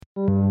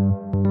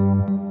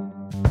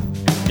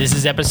This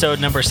is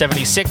episode number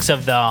 76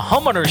 of the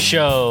Homeowner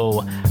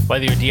Show.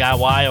 Whether you're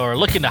DIY or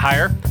looking to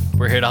hire,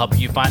 we're here to help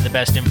you find the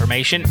best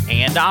information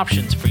and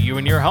options for you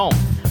and your home.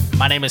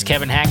 My name is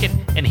Kevin Hackett,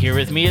 and here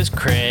with me is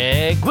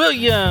Craig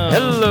Williams.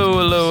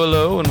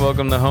 Hello, and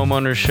welcome to the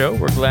Homeowner Show.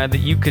 We're glad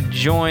that you could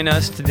join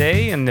us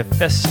today in the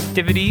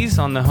festivities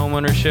on the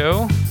Homeowner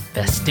Show.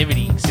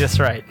 Festivities. That's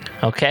right.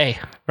 Okay.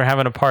 We're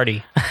having a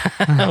party.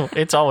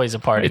 It's always a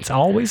party. It's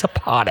always a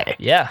party.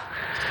 Yeah.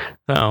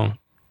 So,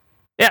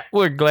 yeah,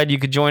 we're glad you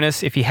could join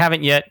us. If you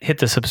haven't yet, hit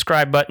the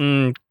subscribe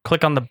button,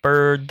 click on the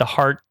bird, the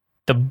heart,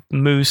 the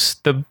moose,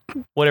 the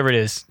whatever it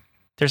is.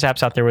 There's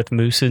apps out there with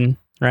moosin',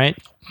 right?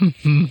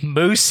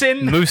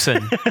 Moosin'?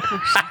 Moosin'.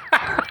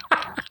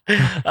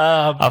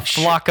 A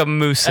flock of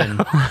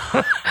moosin'.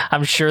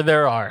 I'm sure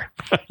there are.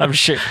 I'm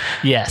sure.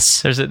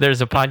 Yes. There's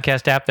a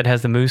podcast app that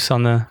has the moose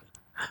on the...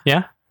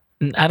 Yeah?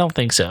 I don't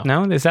think so.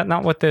 No? Is that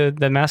not what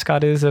the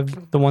mascot is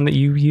of the one that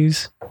you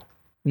use?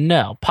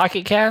 No.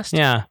 Pocket Cast?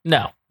 Yeah.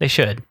 No. They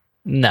should.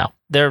 No.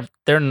 They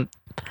don't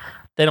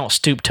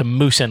stoop to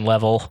moosin'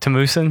 level. To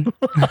moosin'?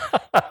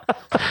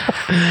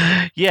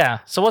 Yeah.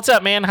 So what's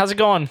up, man? How's it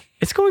going?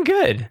 It's going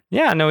good.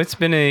 Yeah, no, it's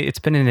been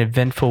an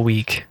eventful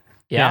week.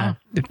 Yeah.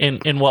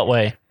 In what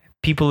way?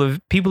 People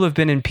have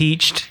been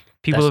impeached.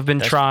 People have been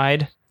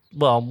tried.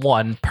 Well,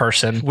 one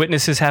person.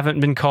 Witnesses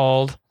haven't been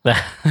called.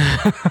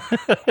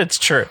 It's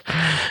true.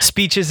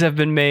 Speeches have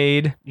been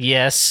made.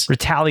 Yes.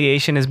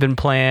 Retaliation has been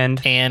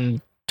planned. And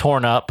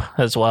torn up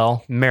as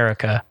well.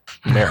 America.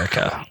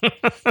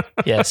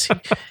 Yes.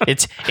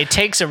 It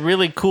takes a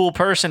really cool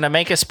person to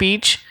make a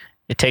speech.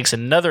 It takes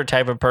another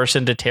type of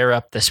person to tear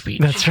up the speech.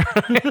 That's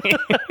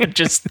right.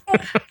 just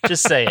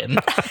saying.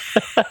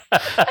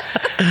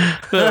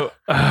 So,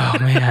 oh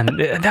man,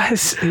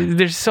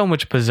 there's so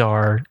much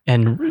bizarre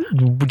and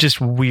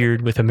just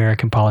weird with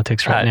American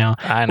politics right now.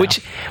 I know.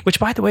 Which,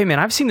 by the way, man,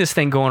 I've seen this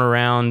thing going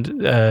around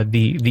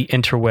the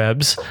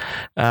interwebs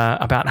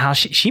about how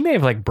she may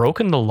have like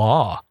broken the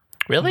law.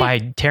 Really? By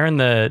tearing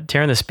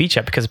the speech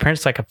up, because apparently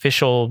it's like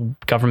official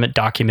government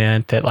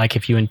document that like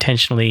if you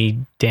intentionally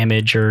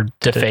damage or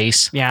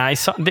deface. Yeah, I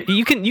saw.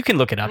 You can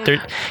look it up.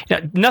 There,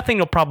 nothing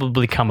will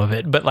probably come of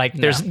it, but like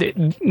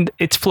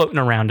it's floating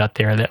around out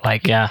there that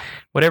like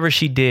whatever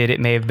she did,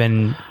 it may have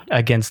been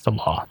against the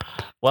law.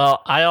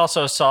 Well, I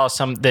also saw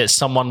that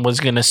someone was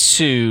going to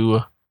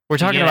sue. We're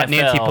talking about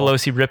Nancy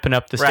Pelosi ripping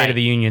up the State of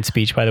the Union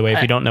speech, by the way,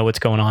 if you don't know what's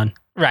going on.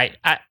 Right.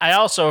 I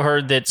also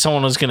heard that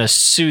someone was going to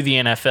sue the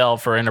NFL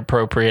for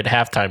inappropriate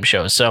halftime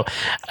shows. So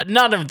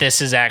none of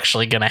this is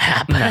actually going to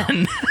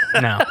happen.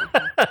 No,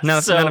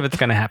 none of it's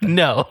going to happen.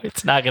 No,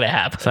 it's not going to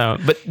happen. So,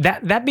 but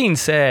that being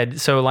said,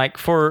 so like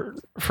for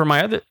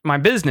my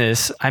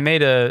business, I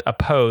made a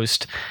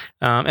post,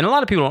 and a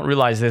lot of people don't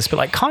realize this, but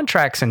like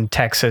contracts in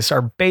Texas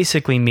are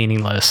basically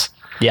meaningless.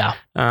 Yeah.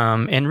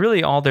 And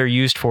really all they're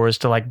used for is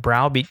to like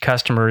browbeat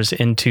customers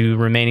into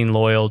remaining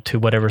loyal to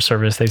whatever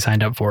service they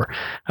signed up for,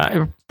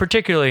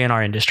 particularly in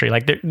our industry.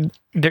 Like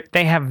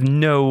they have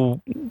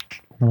no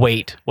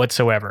weight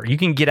whatsoever. You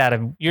can get out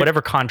of whatever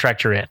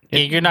contract you're in.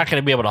 You're not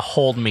going to be able to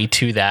hold me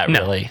to that,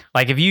 really.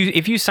 Like if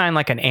you sign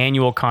like an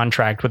annual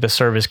contract with a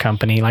service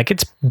company, like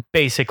it's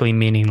basically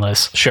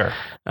meaningless. Sure.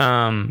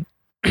 That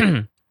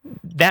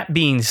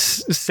being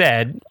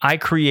said, I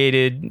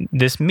created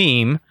this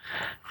meme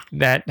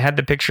that had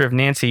the picture of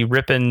Nancy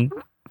ripping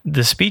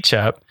the speech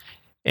up.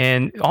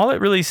 And all it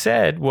really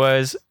said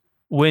was,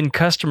 when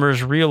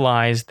customers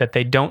realize that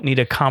they don't need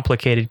a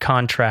complicated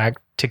contract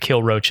to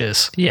kill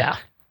roaches. Yeah.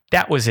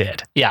 That was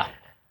it. Yeah.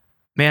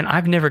 Man,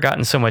 I've never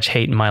gotten so much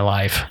hate in my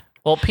life.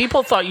 Well,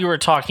 people thought you were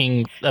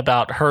talking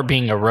about her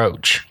being a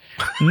roach.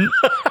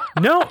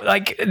 No,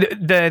 like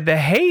the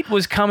hate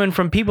was coming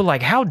from people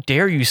like, how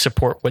dare you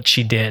support what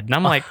she did? And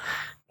I'm like,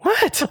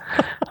 what?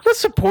 I'm not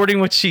supporting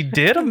what she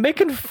did. I'm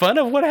making fun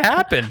of what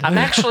happened. I'm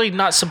actually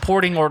not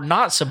supporting or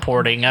not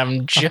supporting.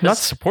 I'm not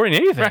supporting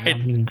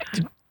anything.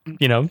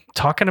 Right. I'm,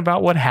 talking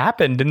about what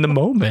happened in the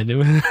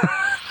moment.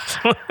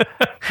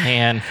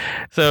 Man,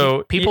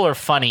 so people are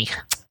funny.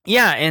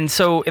 Yeah, and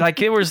so like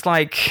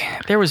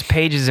there was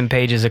pages and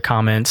pages of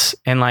comments,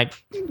 and like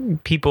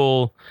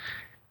people,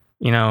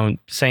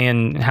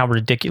 saying how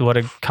ridiculous, what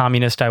a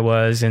communist I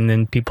was, and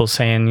then people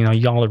saying,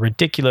 y'all are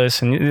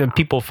ridiculous, and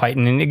people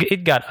fighting, and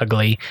it got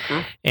ugly.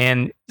 Mm-hmm.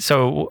 And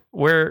so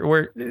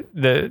where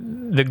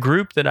the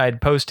group that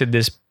I'd posted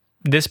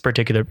this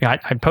particular,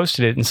 I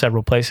posted it in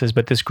several places,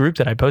 but this group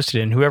that I posted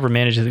it in, whoever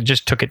managed it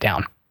just took it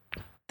down.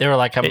 They were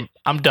like,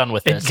 I'm done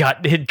with this.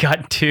 It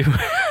got too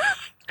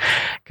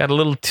got a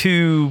little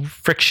too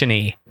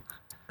frictiony.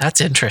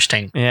 That's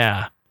interesting.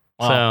 Yeah.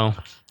 Wow.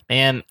 So.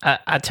 And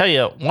I tell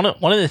you, one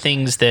of the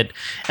things that,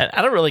 and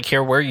I don't really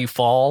care where you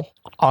fall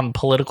on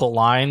political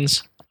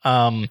lines,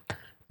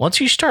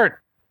 once you start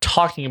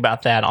talking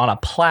about that on a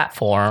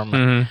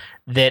platform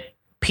that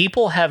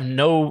people have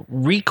no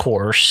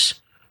recourse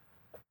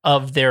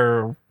of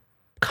their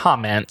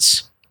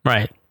comments,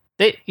 right?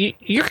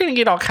 You're going to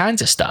get all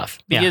kinds of stuff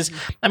because,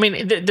 I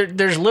mean,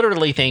 there's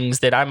literally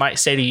things that I might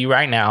say to you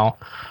right now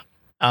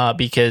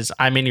because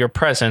I'm in your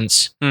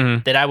presence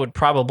Mhm. that I would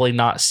probably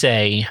not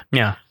say.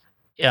 Yeah.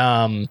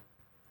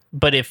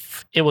 But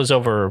if it was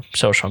over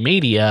social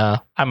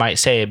media, I might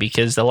say it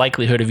because the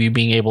likelihood of you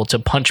being able to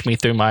punch me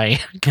through my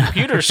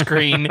computer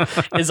screen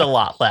is a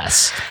lot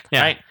less.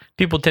 Yeah. Right?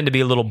 People tend to be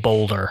a little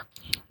bolder.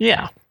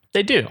 Yeah,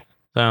 they do.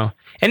 So,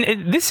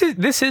 and this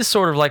is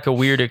sort of like a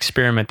weird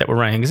experiment that we're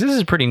running, because this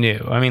is pretty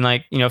new. I mean,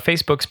 like,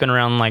 Facebook's been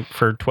around like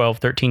for 12,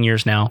 13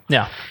 years now.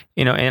 Yeah.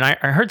 And I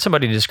heard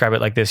somebody describe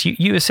it like this.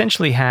 You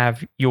essentially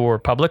have your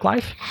public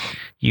life,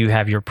 you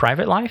have your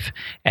private life,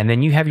 and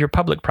then you have your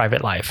public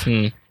private life.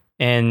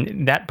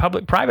 And that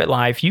public private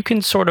life, you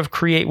can sort of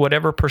create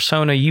whatever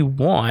persona you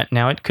want.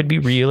 Now, it could be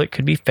real, it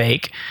could be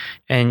fake,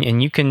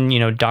 and you can,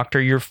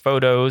 doctor your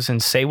photos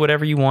and say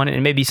whatever you want. And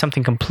it may be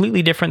something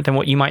completely different than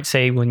what you might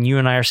say when you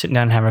and I are sitting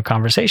down and having a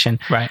conversation.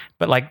 Right.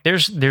 But like,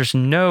 there's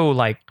no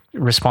like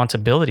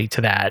responsibility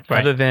to that,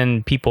 Right. other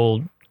than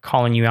people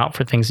calling you out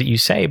for things that you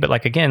say. But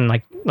like, again,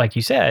 like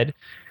you said,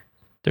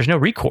 there's no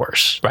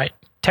recourse. Right.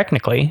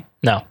 Technically.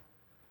 No.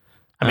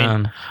 I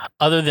mean,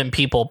 other than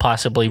people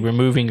possibly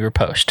removing your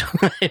post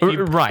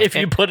if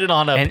you put it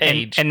on a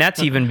page. And that's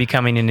even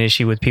becoming an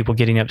issue with people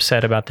getting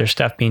upset about their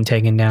stuff being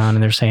taken down.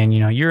 And they're saying,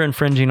 you're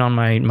infringing on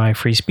my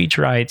free speech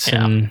rights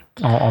and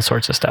all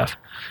sorts of stuff.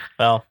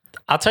 Well,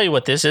 I'll tell you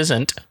what this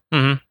isn't.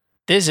 Mm-hmm.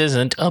 This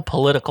isn't a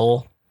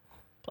political,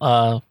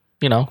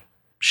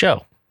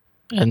 show.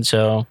 And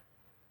so...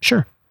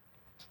 Sure.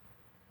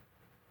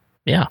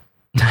 Yeah.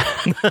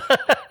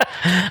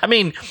 I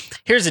mean,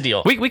 here's the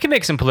deal. We can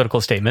make some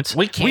political statements.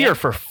 We can. We are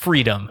for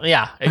freedom.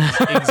 Yeah,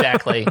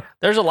 exactly.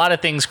 There's a lot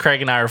of things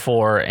Craig and I are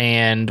for,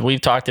 and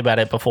we've talked about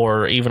it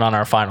before, even on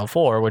our Final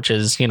Four, which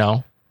is,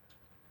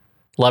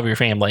 love your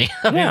family.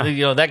 I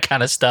mean, that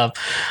kind of stuff.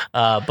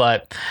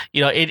 But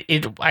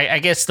I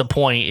guess the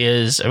point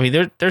is, I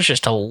mean, there's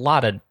just a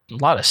lot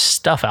of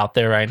stuff out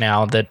there right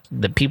now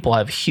that people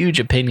have huge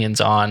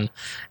opinions on,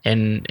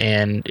 and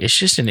it's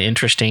just an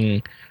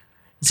interesting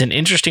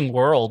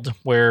world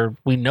where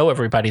we know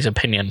everybody's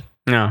opinion.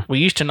 No. We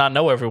used to not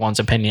know everyone's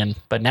opinion,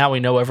 but now we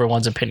know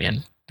everyone's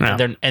opinion.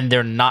 No. And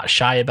they're not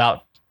shy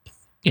about,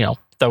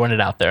 throwing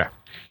it out there.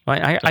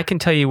 Well, I can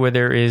tell you where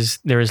there is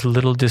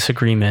little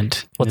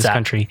disagreement in this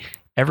country.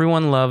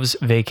 Everyone loves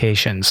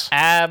vacations.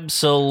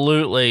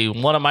 Absolutely.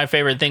 One of my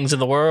favorite things in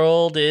the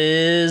world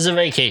is a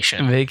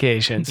vacation.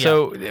 Vacation. Yeah.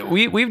 So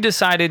we've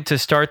decided to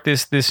start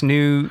this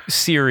new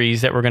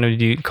series that we're going to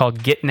do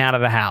called Getting Out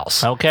of the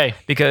House. Okay.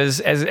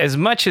 Because as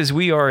much as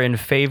we are in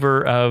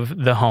favor of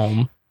the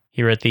home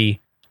here at the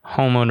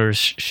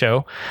Homeowners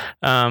Show,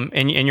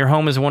 and your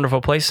home is a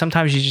wonderful place,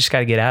 sometimes you just got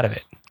to get out of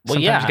it. Well,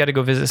 sometimes you got to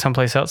go visit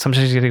someplace else.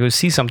 Sometimes you got to go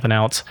see something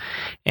else.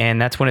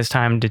 And that's when it's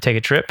time to take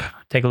a trip,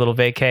 take a little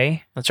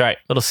vacay. That's right.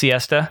 Little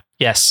siesta.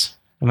 Yes.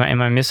 Am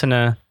I missing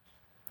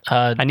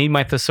I need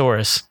my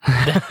thesaurus.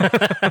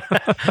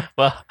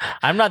 Well,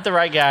 I'm not the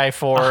right guy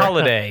for a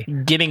holiday.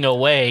 Getting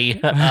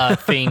away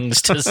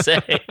things to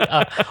say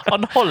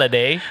on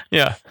holiday.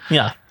 Yeah.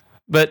 Yeah.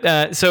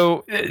 But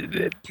so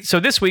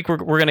this week we're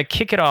going to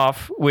kick it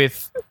off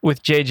with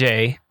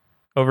JJ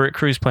over at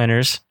Cruise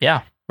Planners.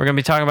 Yeah. We're going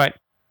to be talking about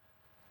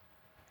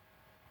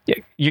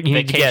you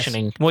need to guess.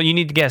 Well, you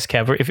need to guess,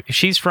 Kev. If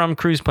she's from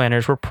Cruise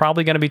Planners, we're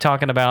probably going to be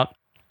talking about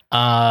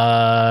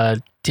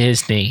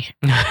Disney.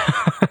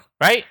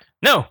 Right?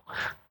 No.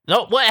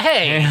 Well,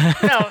 hey.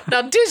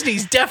 No,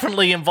 Disney's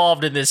definitely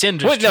involved in this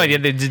industry. Well, no,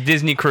 the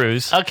Disney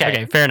Cruise.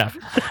 Okay, fair enough.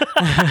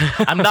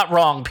 I'm not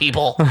wrong,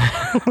 people.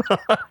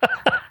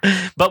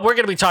 But we're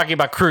going to be talking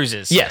about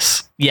cruises.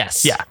 Yes.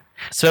 Yeah.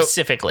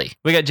 Specifically.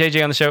 We got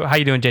JJ on the show. How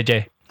you doing,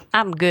 JJ?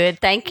 I'm good.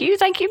 Thank you.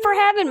 Thank you for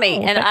having me.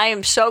 And I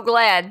am so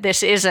glad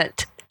this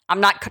isn't, I'm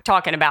not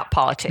talking about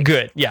politics.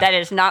 Good. Yeah. That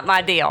is not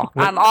my deal.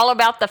 I'm all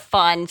about the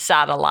fun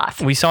side of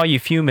life. We saw you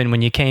fuming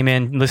when you came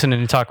in,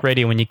 listening to talk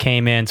radio when you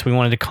came in. So we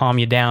wanted to calm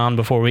you down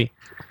before we're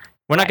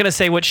not going to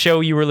say what show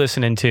you were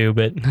listening to,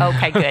 but.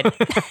 Okay, good.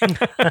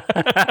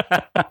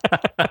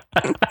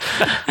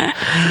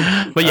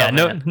 But yeah,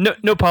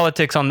 no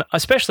politics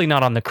especially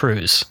not on the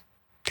cruise.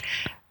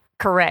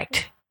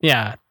 Correct.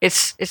 Yeah.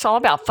 It's all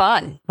about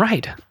fun.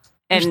 Right.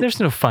 And there's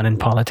no fun in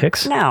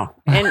politics. No.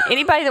 And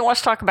anybody that wants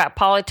to talk about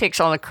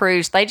politics on the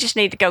cruise, they just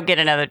need to go get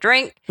another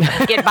drink,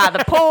 get by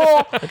the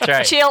pool, That's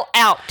right. chill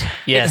out.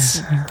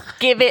 Yes.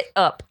 Give it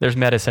up. There's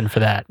medicine for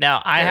that.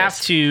 Now, I have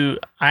to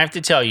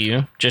tell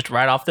you, just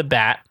right off the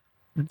bat,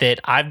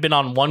 that I've been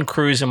on one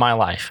cruise in my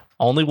life.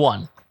 Only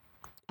one.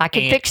 I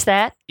can fix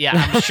that. Yeah,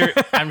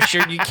 I'm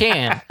sure you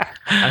can.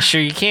 I'm sure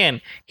you can.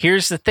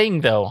 Here's the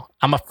thing, though.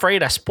 I'm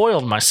afraid I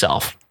spoiled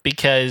myself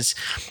because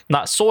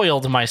not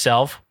soiled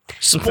myself,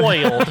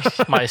 spoiled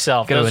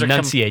myself. Got to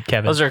enunciate,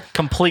 Kevin. Those are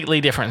completely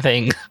different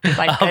things.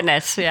 Thank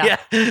goodness. Yeah.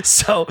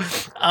 So,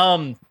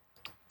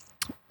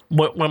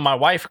 when my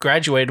wife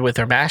graduated with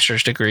her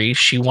master's degree,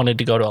 she wanted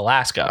to go to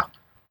Alaska.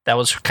 That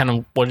was kind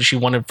of what she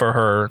wanted for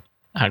her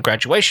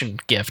graduation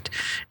gift.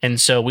 And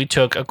so we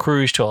took a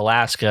cruise to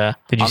Alaska.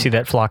 Did you see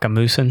that flock of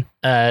moosin?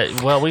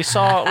 Well, we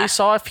saw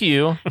a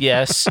few.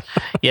 Yes.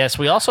 Yes.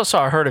 We also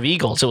saw a herd of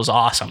eagles. It was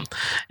awesome.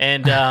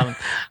 And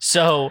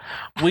so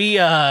we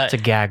It's a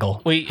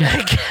gaggle. we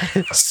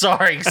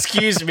sorry,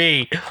 excuse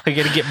me. I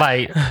got to get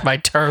my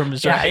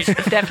terms Yeah, right.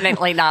 it's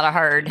definitely not a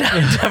herd.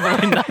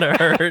 Definitely not a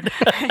herd.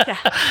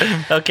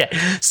 Okay.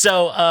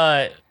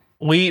 So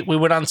we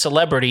went on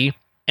Celebrity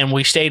and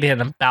we stayed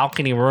in a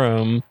balcony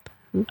room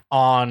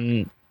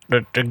on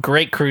a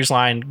great cruise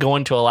line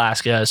going to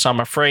Alaska. So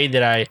I'm afraid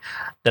that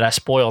I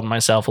spoiled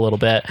myself a little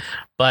bit.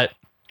 But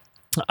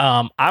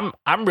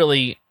I'm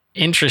really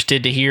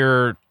interested to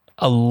hear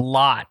a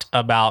lot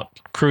about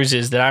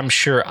cruises that I'm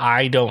sure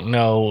I don't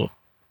know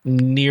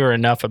near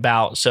enough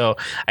about. So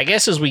I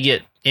guess as we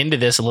get into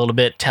this a little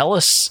bit, tell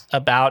us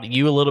about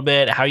you a little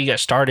bit, how you got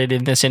started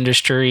in this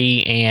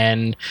industry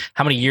and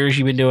how many years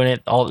you've been doing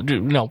it, all,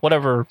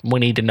 whatever we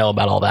need to know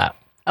about all that.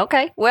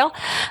 Okay, well,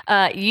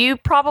 you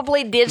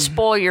probably did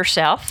spoil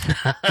yourself.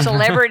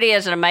 Celebrity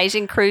is an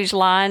amazing cruise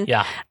line.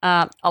 Yeah.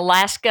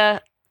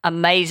 Alaska,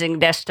 amazing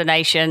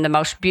destination, the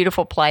most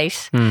beautiful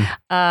place.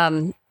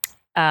 And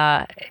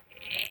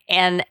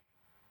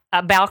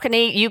a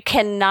balcony, you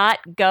cannot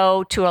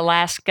go to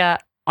Alaska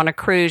on a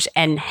cruise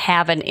and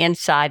have an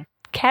inside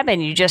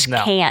cabin. You just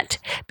can't,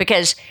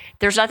 because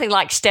there's nothing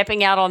like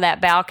stepping out on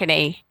that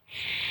balcony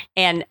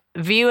and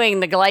viewing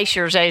the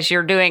glaciers as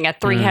you're doing a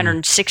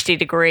 360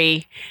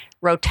 degree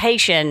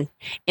rotation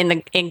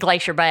in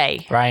Glacier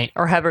Bay, Right.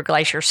 or Hubbard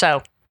Glacier.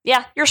 So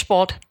yeah, you're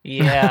spoiled.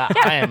 Yeah,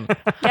 I am.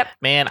 Yep.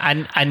 Man,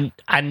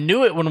 I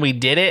knew it when we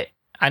did it.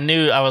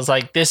 I was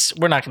like, this,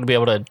 we're not going to be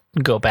able to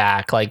go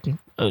back. Like,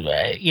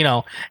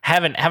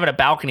 having a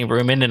balcony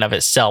room in and of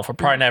itself, we're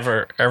probably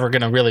never ever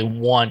going to really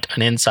want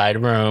an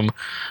inside room.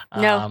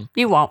 No,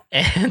 you won't.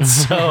 And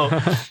so,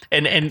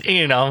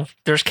 and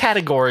there's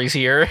categories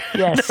here.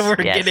 Yes, We're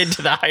yes. getting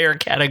into the higher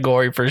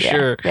category for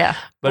sure. Yeah.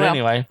 But Well,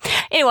 anyway,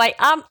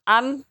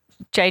 I'm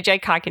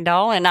JJ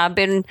Kuykendall, and I've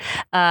been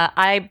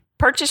I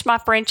purchased my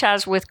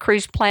franchise with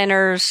Cruise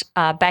Planners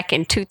back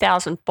in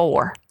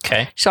 2004.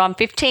 okay. So I'm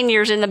 15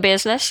 years in the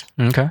business,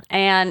 Okay.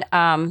 and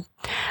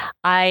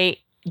I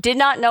did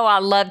not know I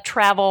loved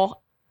travel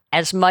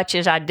as much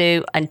as I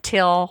do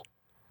until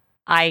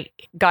I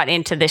got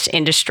into this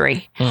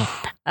industry.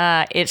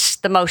 It's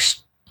the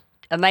most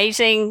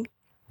amazing,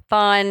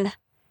 fun,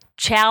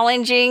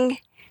 challenging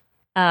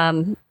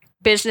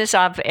business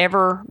I've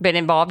ever been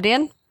involved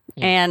in,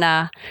 and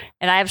I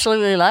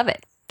absolutely love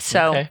it.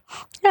 So Okay.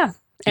 yeah,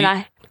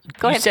 and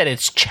Go you ahead. said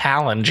it's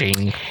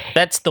challenging.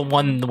 That's the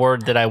one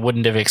word that I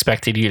wouldn't have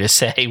expected you to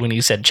say when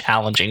you said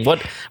challenging.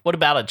 What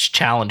about it's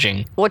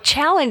challenging? Well,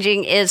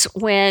 challenging is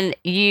when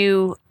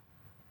you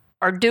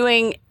are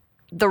doing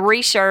the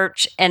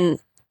research and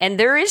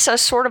there is a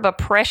sort of a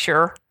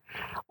pressure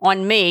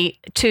on me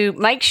to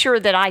make sure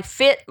that I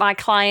fit my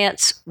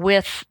clients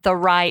with the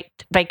right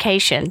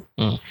vacation.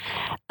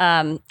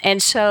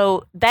 And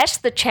so that's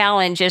the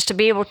challenge, is to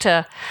be able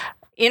to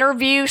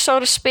interview, so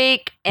to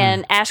speak,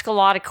 and ask a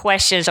lot of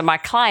questions of my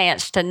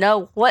clients to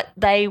know what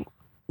they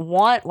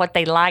want, what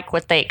they like,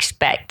 what they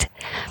expect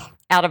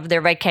out of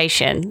their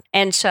vacation.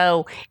 And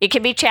so it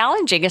can be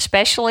challenging,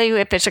 especially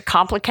if it's a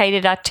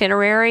complicated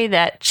itinerary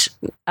that's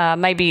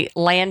maybe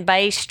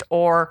land-based,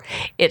 or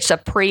it's a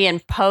pre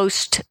and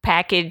post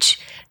package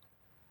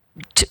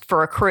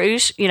for a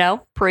cruise,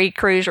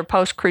 pre-cruise or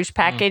post-cruise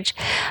package,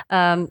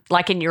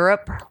 like in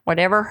Europe,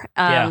 whatever.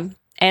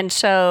 And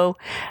so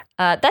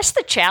that's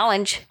the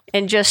challenge,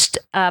 and just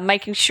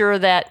making sure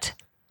that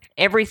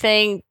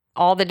everything,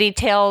 all the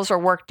details are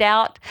worked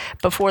out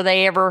before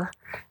they ever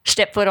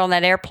step foot on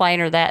that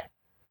airplane or that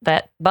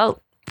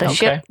boat, the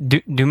ship.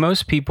 Do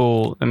most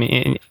people, I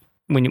mean,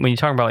 when you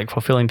talk about like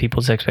fulfilling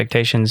people's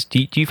expectations,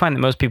 do you find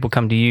that most people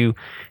come to you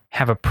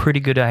have a pretty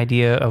good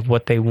idea of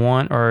what they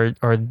want, or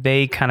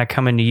they kind of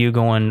coming to you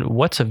going,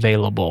 what's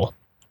available?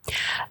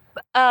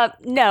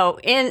 No,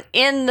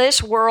 in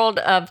this world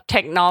of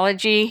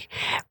technology,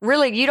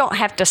 really, you don't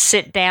have to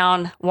sit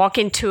down, walk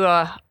into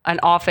an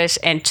office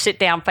and sit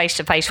down face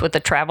to face with a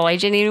travel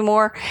agent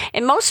anymore.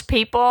 And most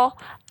people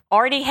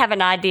already have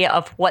an idea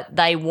of what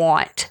they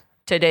want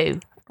to do,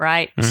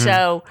 right?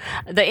 So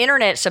the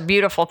internet's a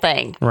beautiful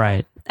thing.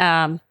 Right.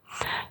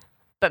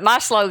 But my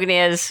slogan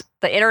is,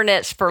 the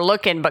internet's for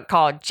looking, but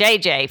call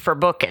JJ for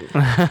booking.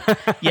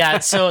 Yeah,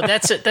 so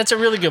that's a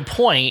really good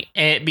point,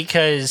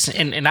 because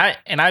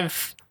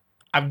I've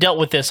dealt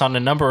with this on a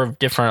number of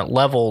different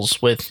levels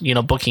with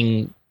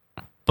booking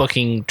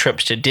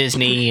trips to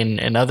Disney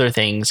and other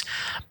things.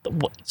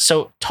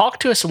 So talk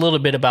to us a little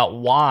bit about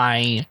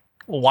why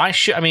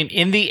should,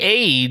 in the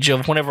age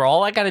of whenever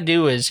all I got to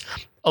do is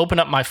open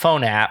up my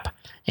phone app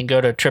and go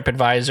to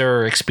TripAdvisor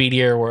or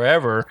Expedia or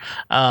wherever,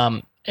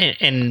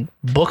 and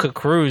book a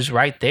cruise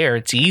right there.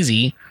 It's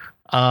easy.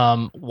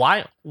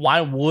 Why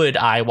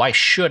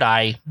should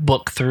I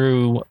book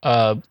through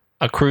a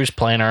cruise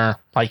planner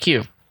like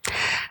you?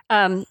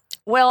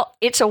 Well,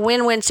 it's a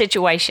win-win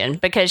situation,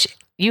 because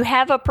you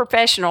have a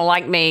professional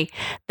like me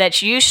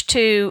that's used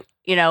to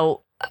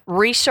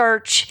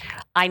research.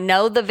 I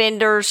know the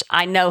vendors.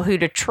 I know who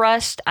to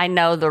trust. I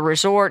know the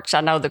resorts.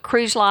 I know the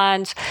cruise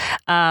lines.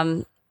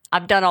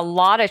 I've done a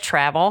lot of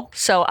travel,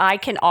 so I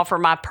can offer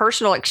my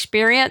personal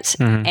experience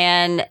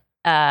and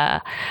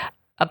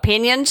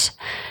opinions.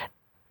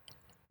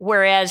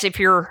 Whereas if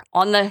you're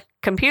on the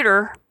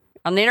computer,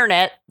 on the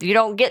internet, you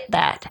don't get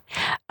that.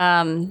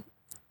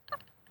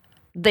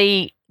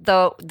 The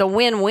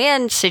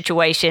win-win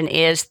situation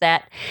is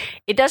that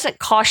it doesn't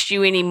cost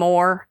you any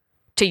more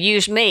to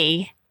use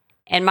me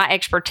and my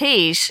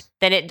expertise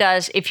than it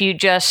does if you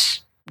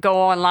just go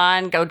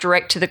online, go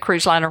direct to the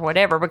cruise line or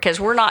whatever, because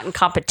we're not in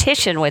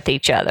competition with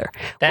each other.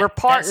 We're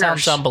partners. That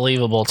sounds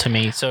unbelievable to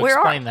me. So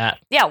explain that.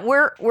 Yeah,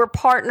 we're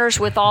partners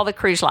with all the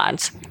cruise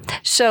lines.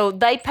 So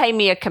they pay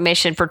me a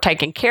commission for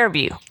taking care of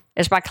you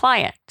as my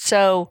client.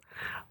 So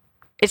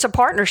it's a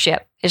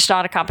partnership. It's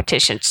not a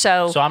competition.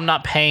 So I'm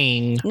not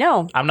paying.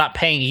 No. I'm not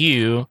paying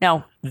you.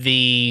 No.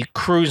 The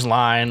cruise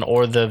line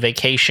or the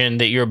vacation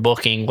that you're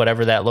booking,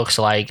 whatever that looks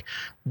like,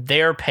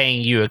 they're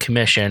paying you a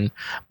commission.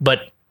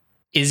 But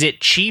is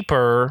it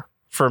cheaper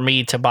for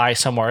me to buy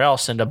somewhere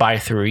else than to buy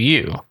through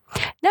you?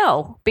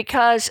 No,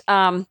 because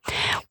if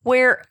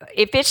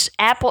it's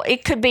Apple,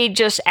 it could be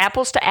just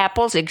apples to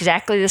apples,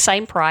 exactly the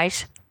same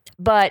price.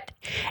 But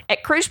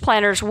at Cruise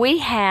Planners, we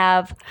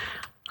have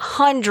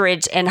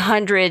hundreds and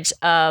hundreds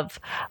of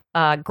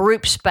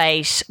group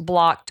space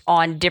blocked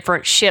on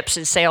different ships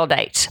and sail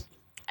dates.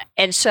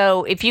 And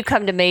so if you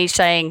come to me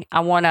saying, I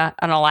want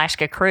an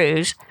Alaska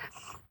cruise,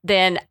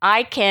 then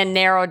I can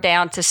narrow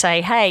down to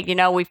say, hey,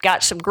 we've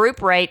got some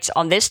group rates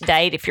on this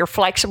date. If you're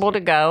flexible to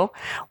go,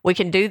 we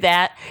can do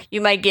that. You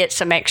may get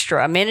some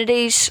extra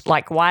amenities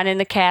like wine in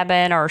the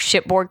cabin or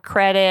shipboard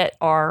credit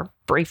or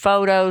free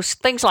photos,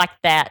 things like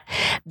that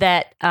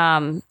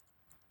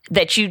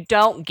you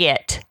don't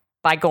get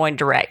by going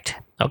direct.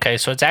 Okay,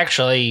 so it's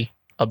actually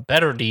a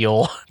better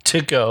deal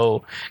to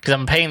go because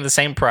I'm paying the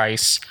same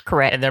price.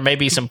 Correct. And there may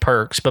be some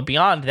perks, but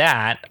beyond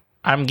that,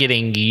 I'm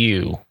getting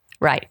you.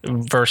 Right.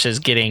 Versus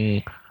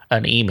getting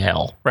an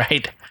email,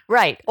 right?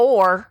 Right.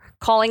 Or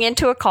calling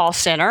into a call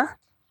center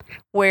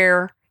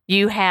where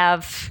you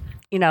have,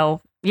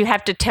 you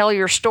have to tell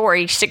your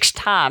story 6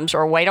 times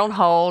or wait on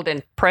hold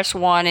and press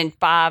 1 and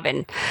 5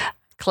 and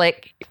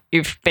click.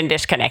 You've been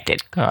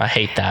disconnected. Oh, I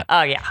hate that.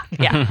 Oh, yeah.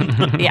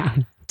 Yeah. Yeah.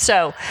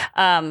 So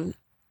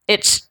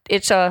it's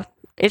a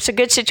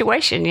good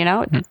situation,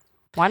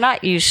 Why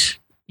not use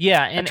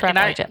and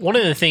one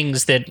of the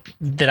things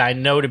that I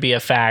know to be a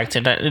fact,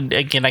 and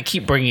again, I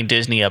keep bringing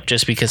Disney up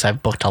just because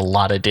I've booked a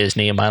lot of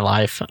Disney in my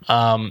life,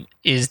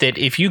 is that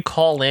if you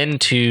call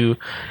into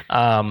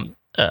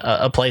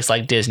a place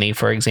like Disney,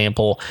 for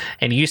example,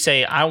 and you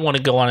say, I want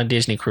to go on a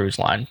Disney cruise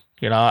line,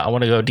 I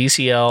want to go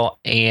DCL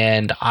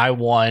and I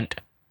want,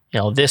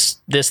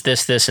 this,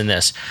 and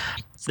this.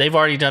 So they've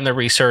already done their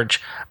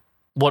research.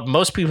 What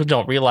most people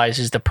don't realize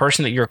is the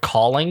person that you're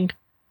calling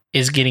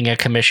is getting a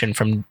commission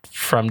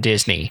from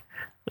Disney,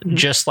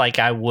 just like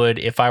I would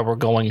if I were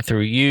going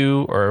through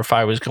you or if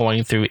I was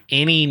going through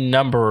any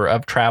number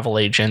of travel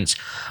agents.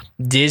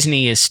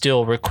 Disney is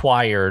still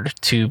required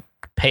to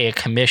pay a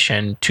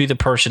commission to the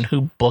person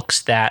who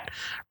books that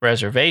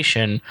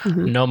reservation,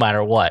 no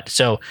matter what.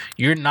 So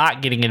you're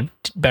not getting a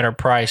better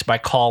price by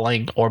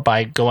calling or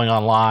by going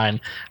online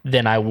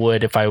than I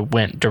would if I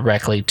went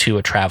directly to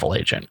a travel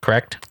agent,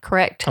 correct?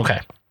 Correct. Okay.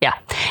 Yeah.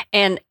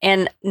 And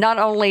not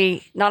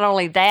only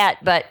that,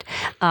 but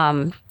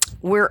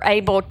we're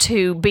able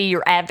to be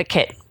your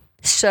advocate.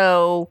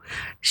 So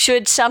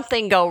should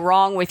something go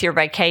wrong with your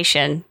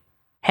vacation,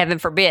 heaven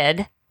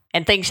forbid,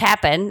 and things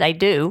happen, they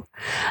do,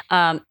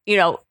 I'm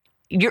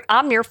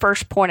your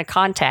first point of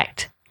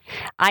contact.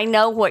 I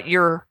know what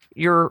your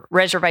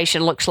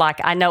reservation looks like.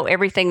 I know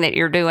everything that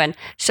you're doing.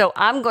 So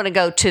I'm going to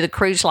go to the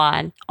cruise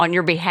line on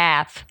your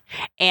behalf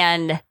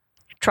and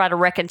try to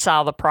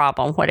reconcile the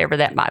problem, whatever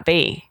that might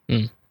be.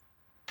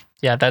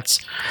 Yeah,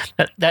 that's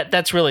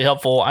really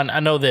helpful.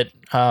 I know that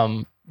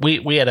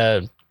we had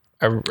a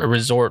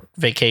resort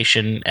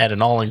vacation at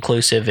an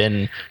all-inclusive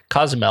in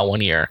Cozumel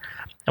one year,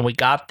 and we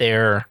got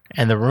there,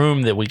 and the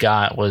room that we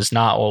got was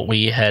not what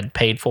we had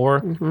paid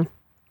for.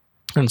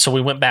 And so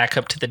we went back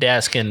up to the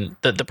desk, and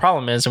the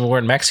problem is, and we're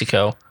in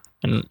Mexico,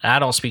 and I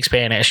don't speak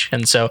Spanish,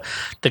 and so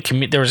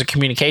there was a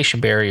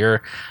communication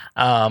barrier.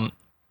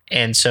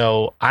 And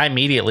so I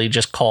immediately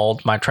just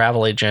called my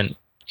travel agent,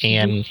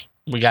 and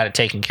we got it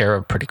taken care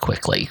of pretty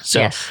quickly. So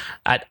yes.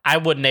 I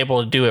wasn't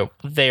able to do it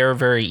there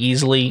very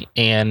easily,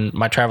 and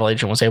my travel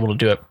agent was able to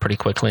do it pretty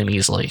quickly and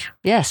easily.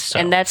 Yes, so.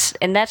 and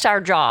that's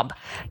our job.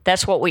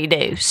 That's what we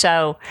do.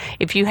 So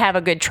if you have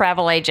a good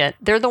travel agent,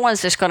 they're the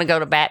ones that's going to go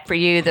to bat for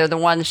you. They're the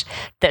ones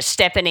that's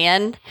stepping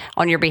in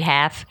on your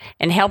behalf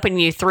and helping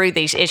you through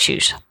these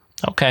issues.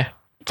 Okay.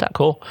 So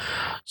cool.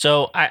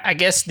 So I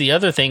guess the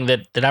other thing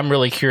that I'm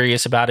really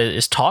curious about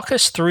is talk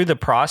us through the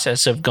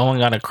process of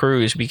going on a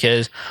cruise,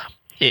 because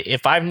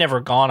if I've never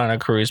gone on a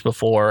cruise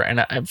before,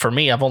 and for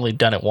me, I've only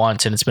done it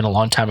once, and it's been a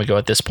long time ago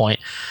at this point,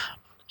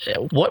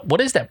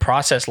 what is that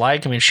process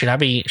like? I mean, should I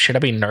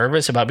be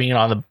nervous about being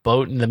on the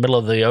boat in the middle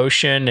of the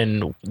ocean?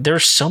 And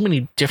there's so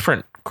many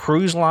different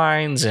cruise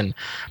lines, and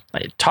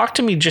talk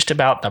to me just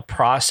about the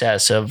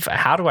process of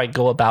how do I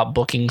go about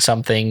booking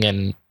something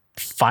and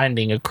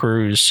finding a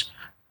cruise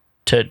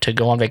to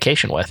go on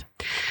vacation with.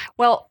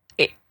 Well,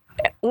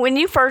 when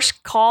you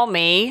first call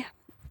me,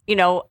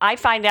 I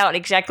find out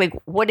exactly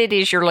what it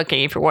is you're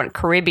looking. If you want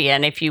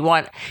Caribbean, do you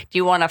want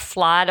to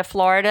fly to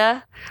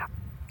Florida?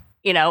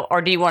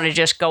 Or do you want to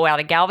just go out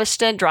of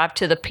Galveston, drive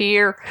to the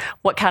pier?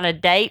 What kind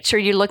of dates are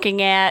you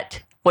looking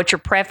at? What's your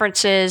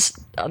preferences?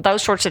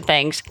 Those sorts of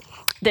things.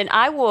 Then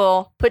I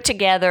will put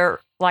together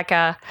like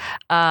a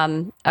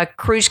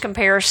cruise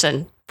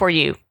comparison for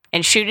you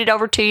and shoot it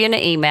over to you in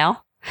an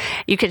email.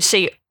 You can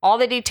see all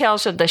the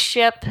details of the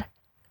ship,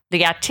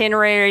 the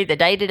itinerary, the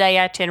day-to-day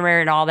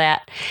itinerary, and all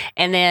that.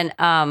 And then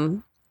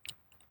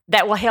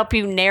that will help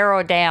you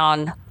narrow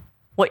down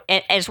what,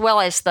 as well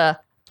as the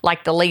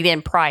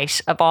lead-in price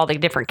of all the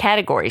different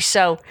categories.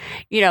 So,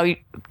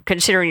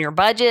 considering your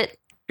budget,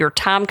 your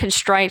time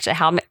constraints,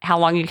 and how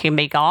long you can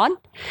be gone,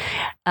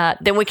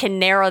 then we can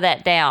narrow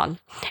that down.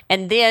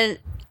 And then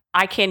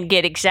I can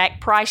get exact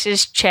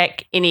prices,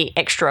 check any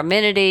extra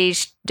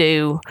amenities,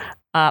 do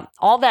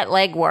all that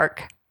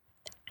legwork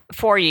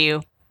for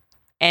you,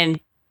 and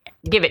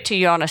give it to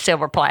you on a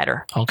silver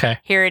platter. Okay.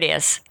 Here it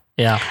is.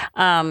 Yeah.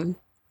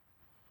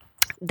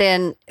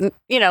 Then,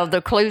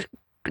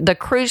 the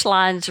cruise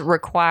lines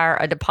require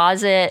a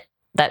deposit,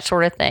 that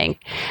sort of thing.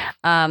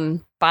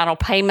 Final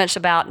payments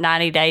about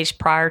 90 days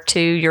prior to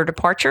your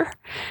departure.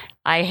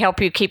 I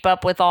help you keep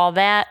up with all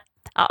that.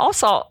 I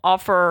also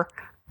offer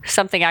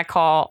something I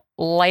call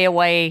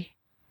layaway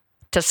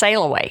to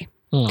sail away.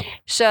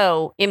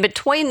 So in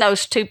between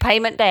those two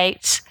payment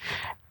dates,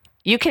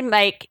 you can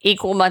make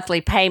equal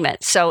monthly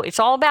payments. So it's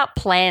all about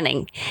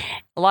planning.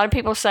 A lot of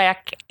people say,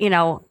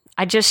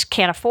 I just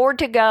can't afford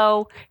to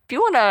go. If you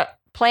want to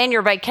plan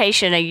your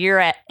vacation a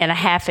year and a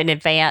half in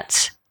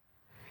advance,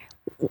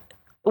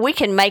 we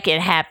can make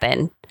it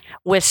happen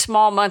with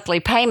small monthly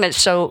payments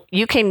so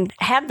you can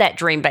have that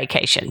dream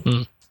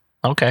vacation.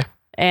 Okay.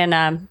 And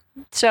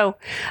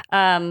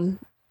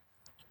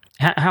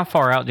How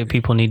far out do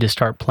people need to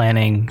start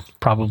planning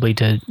probably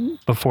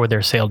before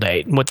their sail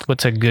date?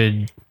 What's a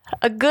good...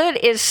 A good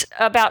is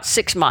about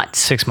 6 months.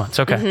 6 months,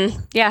 okay. Mm-hmm.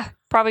 Yeah,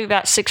 probably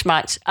about 6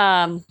 months.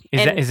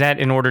 Is that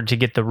in order to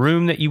get the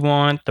room that you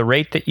want, the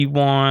rate that you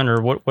want,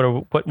 or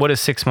what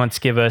does 6 months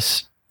give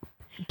us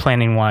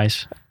planning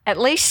wise? At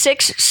least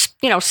 6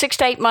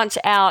 to 8 months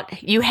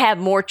out, you have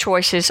more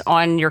choices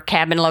on your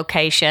cabin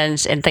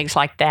locations and things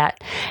like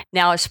that.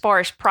 Now, as far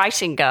as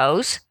pricing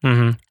goes,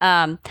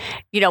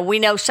 we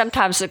know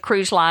sometimes the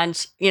cruise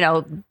lines,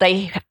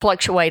 they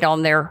fluctuate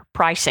on their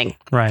pricing.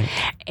 Right.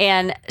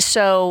 And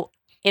so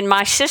in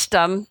my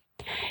system,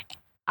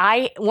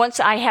 once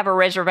I have a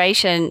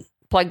reservation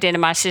plugged into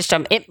my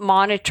system, it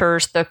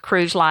monitors the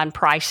cruise line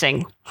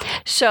pricing.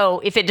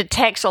 So if it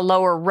detects a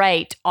lower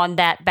rate on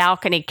that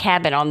balcony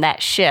cabin on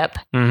that ship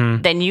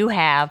than you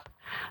have,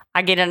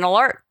 I get an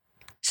alert.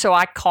 So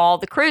I call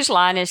the cruise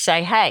line and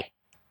say, hey,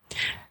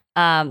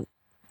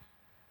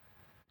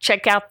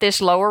 check out this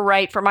lower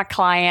rate for my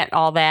client,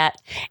 all that.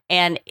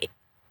 And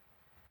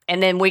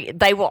then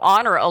they will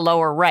honor a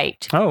lower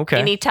rate. Oh, okay.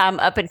 Anytime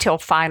up until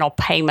final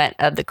payment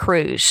of the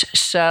cruise.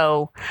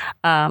 So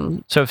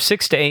if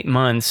 6 to 8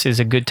 months is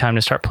a good time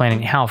to start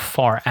planning, how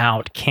far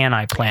out can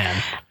I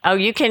plan? Oh,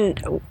 you can.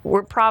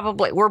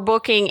 We're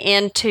booking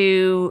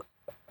into,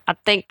 I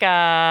think,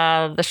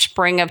 the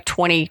spring of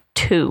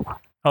 22.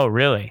 Oh,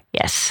 really?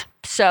 Yes.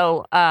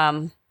 So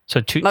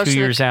two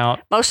years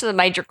out. Most of the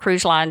major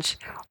cruise lines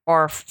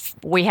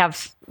we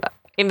have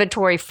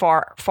inventory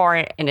far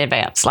in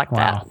advance like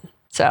that.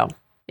 So,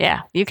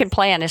 yeah, you can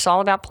plan. It's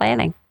all about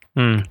planning.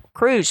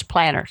 Cruise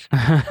planners.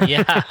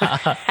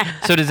 Yeah.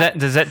 So does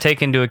that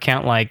take into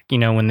account,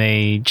 when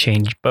they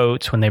change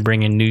boats, when they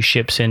bring in new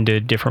ships into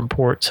different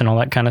ports and all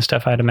that kind of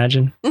stuff, I'd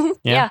imagine? Mm-hmm.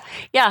 Yeah.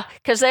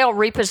 Because they'll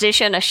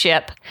reposition a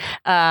ship,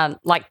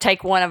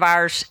 take one of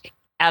ours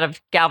out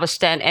of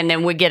Galveston, and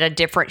then we get a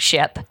different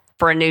ship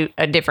for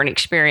a different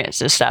experience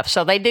and stuff.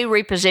 So they do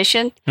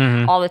reposition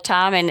all the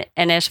time.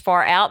 And as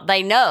far out,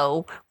 they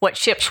know what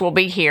ships will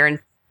be here in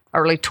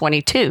early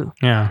 22.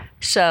 Yeah.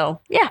 So,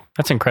 yeah.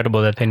 That's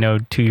incredible that they know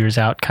 2 years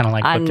out, kind of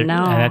like what they're...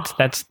 I know.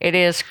 That's It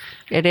is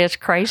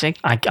crazy.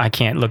 I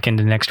can't look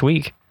into next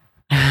week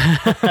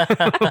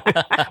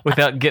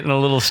without getting a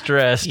little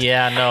stressed.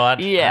 Yeah, no, I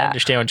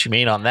understand what you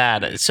mean on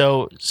that.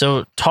 So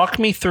talk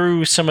me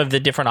through some of the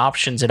different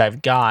options that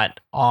I've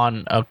got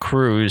on a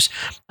cruise.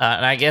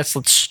 And I guess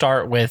let's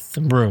start with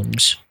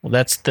rooms. Well,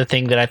 that's the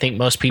thing that I think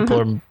most people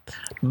are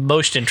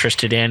most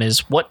interested in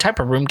is what type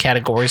of room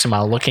categories am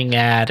I looking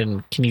at?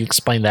 And can you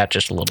explain that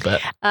just a little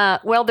bit?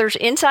 Well, there's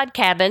inside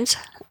cabins.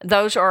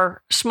 Those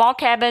are small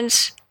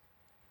cabins,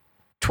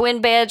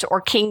 twin beds or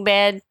king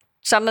bed.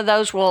 Some of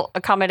those will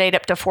accommodate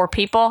up to 4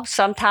 people,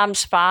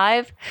 sometimes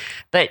 5.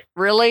 But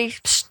really,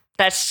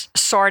 that's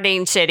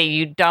Sardine City.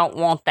 You don't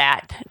want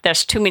that.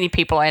 That's too many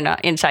people in an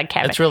inside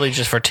cabin. It's really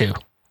just for 2.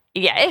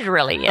 Yeah, it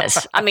really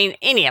is. I mean,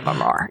 any of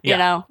them are, Yeah. you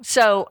know.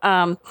 So,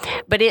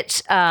 but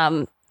it's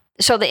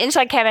so the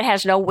inside cabin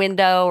has no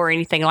window or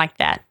anything like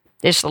that.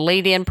 It's the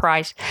lead-in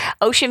price.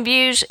 Ocean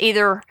views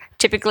either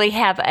typically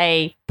have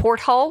a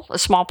porthole, a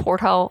small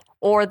porthole,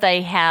 or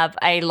they have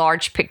a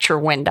large picture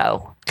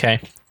window. Okay.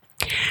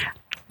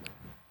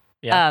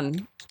 Yeah.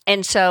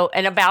 And so,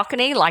 and a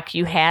balcony like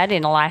you had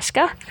in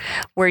Alaska,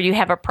 where you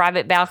have a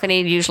private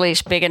balcony. Usually,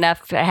 it's big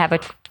enough to have a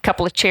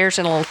couple of chairs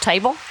and a little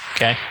table.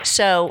 Okay.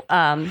 So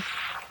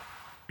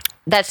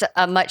that's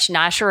a much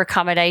nicer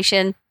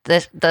accommodation.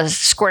 The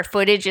square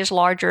footage is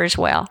larger as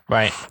well.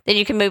 Right. Then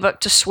you can move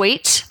up to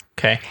suites,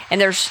 Okay. and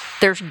there's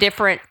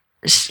different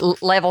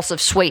levels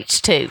of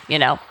suites too. You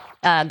know,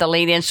 the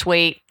lead-in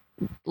suite,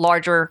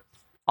 larger,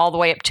 all the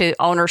way up to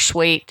owner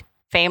suite,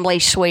 family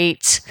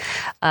suites,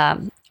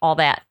 all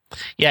that.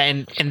 Yeah,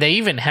 and they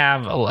even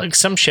have like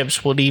some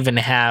ships would even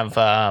have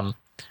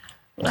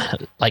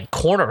like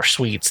corner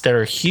suites that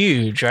are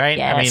huge, right?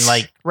 Yes. I mean,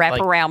 like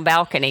wraparound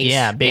balconies.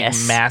 yeah, big,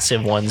 Yes.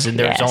 massive ones, and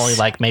there's Yes. only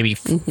like maybe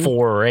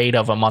 4 or 8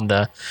 of them on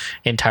the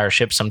entire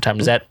ship.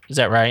 Sometimes is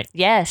that right?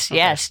 Yes,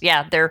 yes,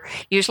 yeah. They're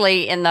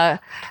usually in the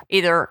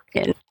either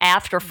in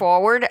aft or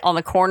forward on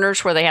the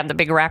corners where they have the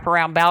big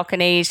wraparound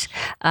balconies.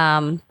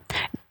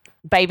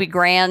 Baby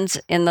grands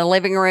in the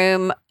living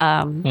room.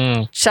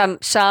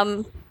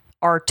 Some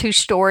are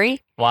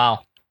 2-story Wow.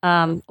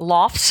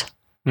 lofts,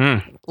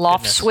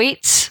 loft Goodness.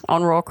 suites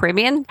on Royal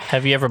Caribbean.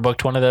 Have you ever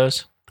booked one of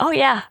those? Oh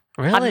yeah,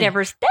 Really? I've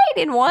never stayed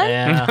in one.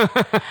 Yeah.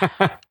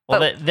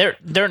 Well,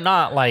 they're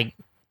not like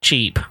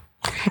cheap.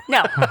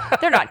 No,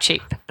 they're not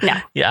cheap. No.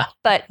 Yeah.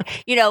 But,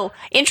 you know,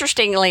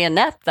 interestingly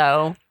enough,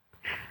 though,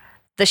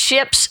 the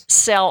ships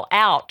sell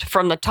out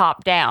from the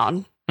top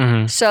down.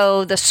 Mhm.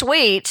 So the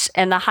suites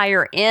and the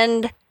higher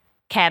end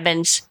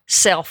cabins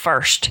sell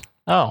first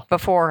Oh.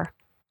 before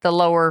the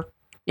lower,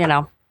 you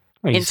know.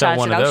 Well, you sell Insides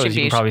one and of ocean those, you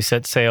can views. probably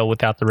set sail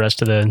without the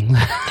rest of the.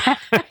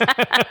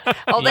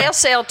 Oh, they'll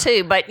sell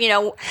too. But, you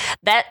know,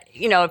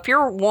 if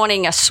you're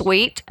wanting a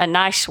suite, a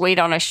nice suite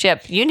on a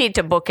ship, you need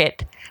to book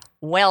it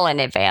well in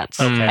advance,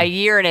 Okay. a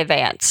year in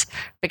advance,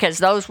 because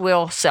those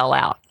will sell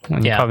out. You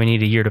Yeah. probably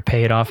need a year to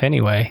pay it off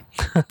anyway.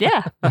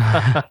 Yeah.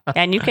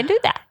 And you can do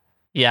that.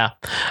 Yeah.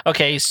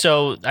 Okay.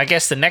 So I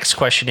guess the next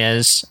question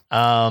is,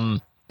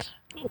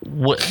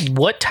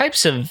 what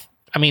types of?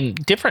 I mean,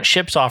 different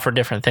ships offer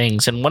different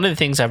things, and one of the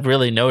things I've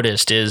really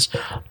noticed is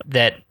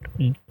that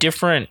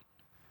different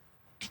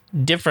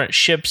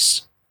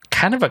ships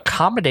kind of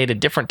accommodate a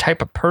different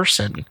type of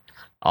person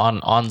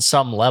on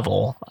some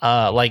level.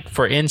 Like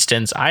for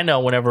instance, I know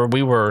whenever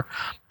we were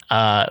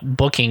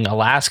booking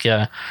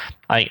Alaska,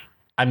 I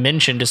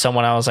mentioned to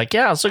someone, I was like,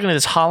 yeah, I was looking at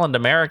this Holland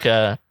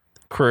America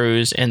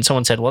cruise, and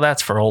someone said, well,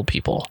 that's for old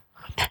people.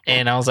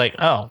 And I was like,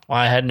 oh, well,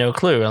 I had no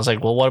clue. I was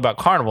like, well, what about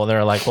Carnival?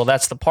 They're like, well,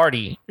 that's the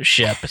party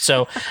ship.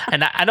 So,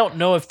 and I don't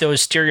know if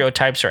those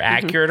stereotypes are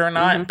accurate or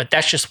not, but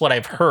that's just what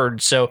I've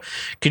heard. So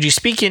could you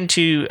speak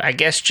into, I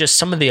guess, just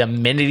some of the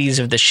amenities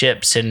of the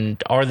ships,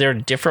 and are there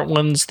different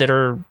ones that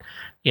are,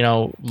 you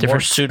know, more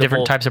suitable?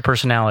 Different types of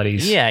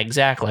personalities. Yeah,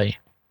 exactly.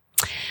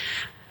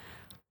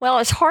 Well,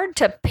 it's hard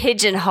to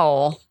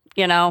pigeonhole,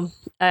 you know,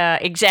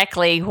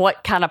 exactly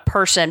what kind of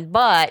person,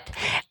 but,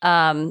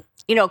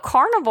 you know,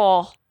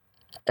 Carnival,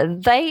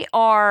 they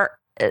are,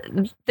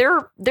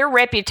 their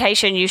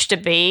reputation used to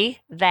be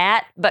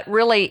that, but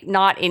really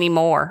not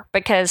anymore,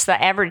 because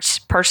the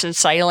average person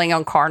sailing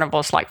on Carnival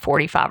is like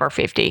 45 or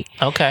 50.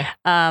 Okay.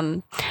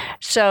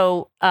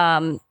 So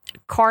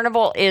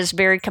Carnival is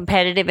very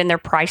competitive in their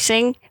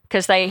pricing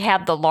because they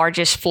have the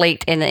largest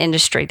fleet in the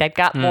industry. They've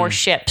got more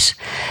ships.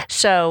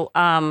 So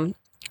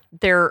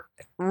they're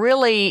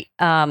really,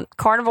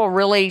 Carnival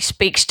really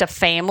speaks to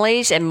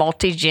families and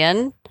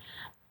multi-gen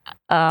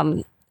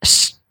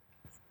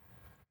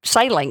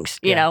sailings,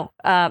 you know,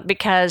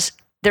 because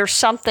there's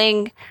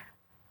something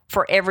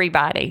for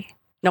everybody,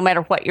 no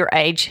matter what your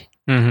age,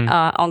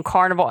 on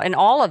Carnival, and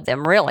all of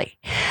them really.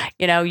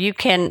 You know, you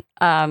can,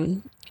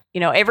 you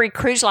know, every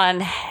cruise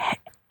line,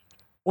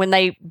 when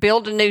they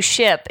build a new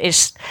ship,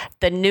 is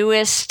the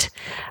newest,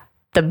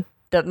 the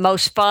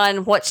most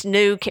fun. What's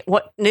new?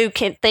 What new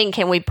thing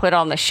can we put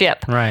on the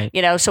ship? Right.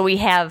 You know, so we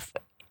have,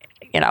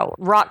 you know,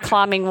 rock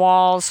climbing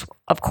walls,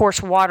 of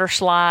course, water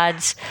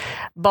slides,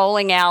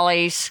 bowling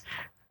alleys,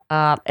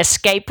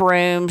 escape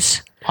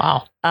rooms.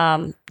 Wow.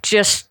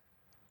 Just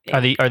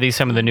Are these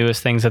some of the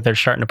newest things that they're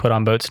starting to put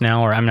on boats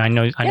now? Or I mean, I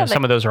know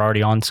some of those are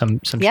already on some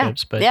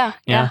ships, but yeah.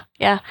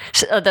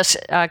 So,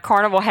 the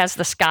Carnival has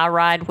the Sky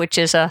Ride, which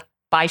is a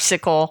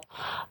bicycle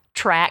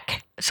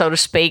track, so to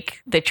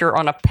speak, that you're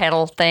on a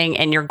pedal thing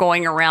and you're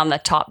going around the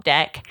top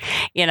deck,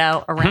 you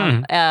know,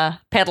 around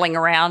pedaling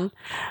around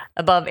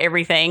above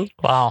everything.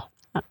 Wow.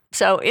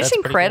 So it's That's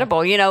pretty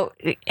incredible. You know,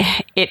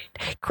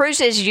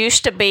 cruises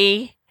used to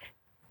be,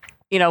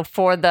 you know,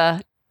 for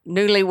the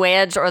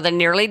newlyweds or the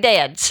nearly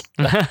deads.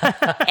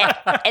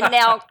 and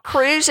now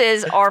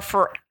cruises are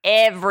for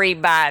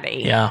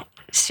everybody. Yeah.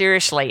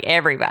 Seriously,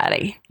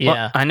 everybody. Yeah.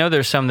 Well, I know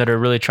there's some that are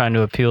really trying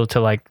to appeal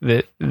to like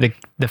the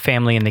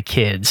family and the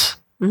kids.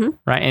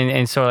 right?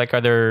 And so like,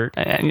 are there,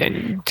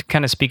 and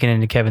kind of speaking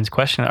into Kevin's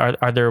question,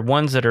 are there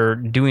ones that are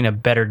doing a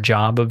better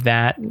job of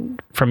that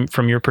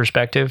from your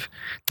perspective,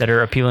 that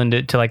are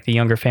appealing to like the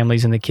younger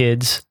families and the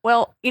kids?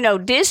 Well,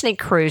 Disney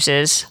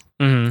cruises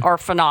are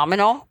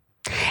phenomenal,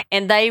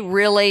 and they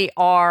really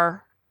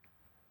are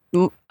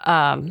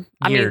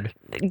Geared.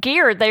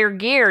 Geared. They're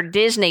geared.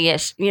 Disney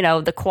is,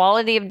 the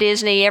quality of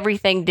Disney,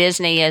 everything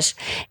Disney is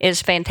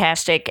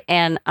fantastic.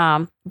 And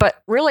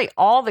but really,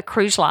 all the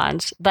cruise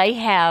lines, they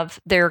have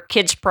their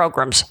kids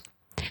programs.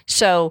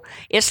 So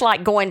it's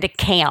like going to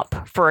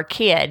camp for a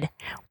kid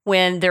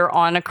when they're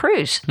on a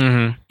cruise,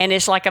 and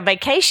it's like a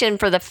vacation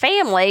for the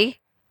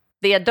family,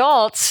 the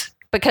adults,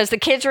 because the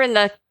kids are in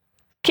the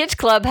kids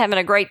club having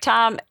a great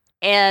time,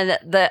 and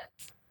the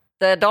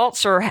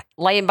adults are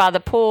laying by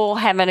the pool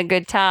having a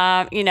good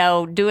time,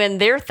 doing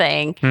their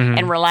thing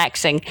and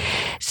relaxing.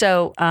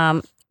 So,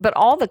 but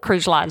all the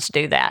cruise lines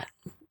do that.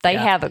 They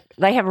have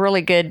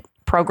really good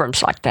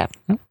programs like that.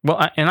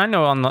 Well, and I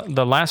know on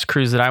the last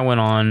cruise that I went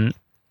on,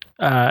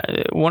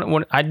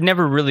 I'd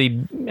never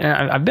really,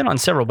 I've been on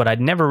several, but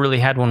I'd never really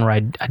had one where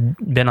I'd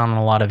been on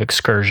a lot of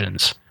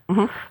excursions.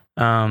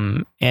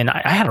 And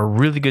I had a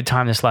really good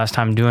time this last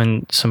time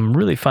doing some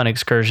really fun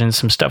excursions,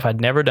 some stuff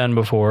I'd never done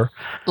before.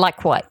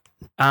 Like what?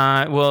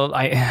 Well,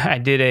 I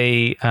did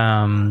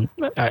I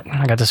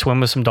got to swim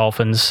with some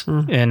dolphins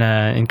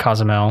in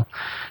Cozumel.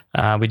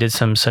 We did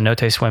some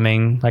cenote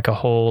swimming, like a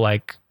whole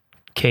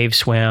cave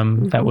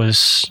swim that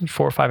was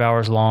 4 or 5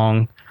 hours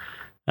long,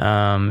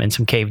 and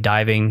some cave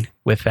diving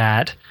with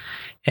that.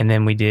 And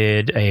then we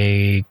did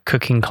a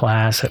cooking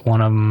class at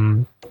one of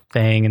them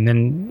thing, and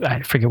then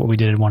I forget what we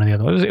did in one of the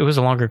other. It was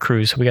a longer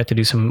cruise, so we got to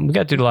do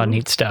a lot of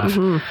neat stuff.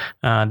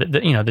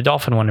 The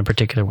dolphin one in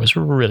particular was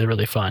really,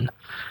 really fun.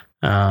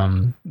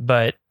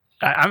 But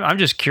I'm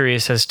just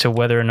curious as to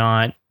whether or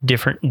not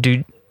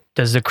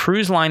does the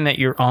cruise line that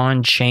you're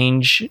on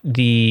change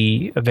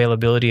the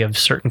availability of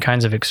certain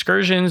kinds of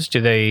excursions?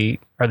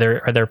 Are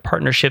there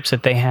partnerships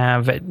that they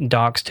have at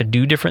docks to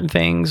do different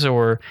things,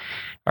 or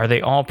are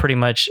they all pretty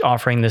much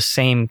offering the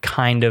same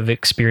kind of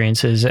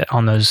experiences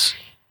on those?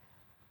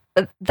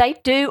 They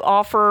do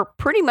offer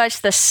pretty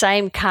much the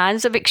same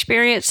kinds of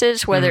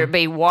experiences, whether it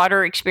be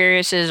water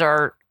experiences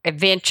or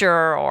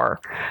adventure or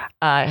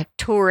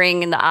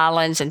touring in the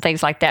islands and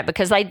things like that,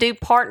 because they do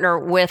partner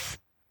with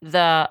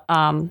the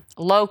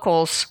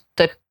locals,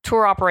 the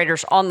tour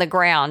operators on the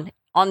ground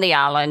on the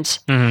islands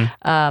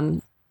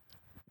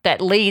that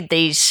lead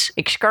these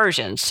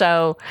excursions.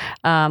 So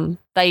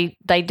they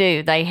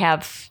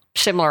have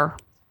similar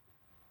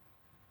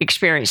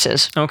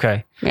experiences.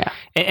 Okay. Yeah.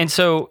 And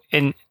so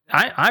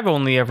I've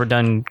only ever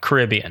done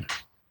Caribbean.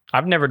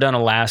 I've never done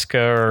Alaska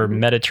or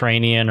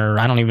Mediterranean, or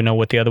I don't even know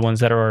what the other ones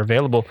that are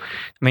available.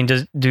 I mean,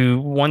 do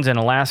ones in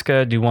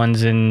Alaska, do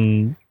ones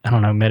in, I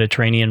don't know,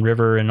 Mediterranean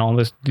River and all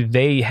this, do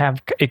they have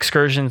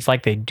excursions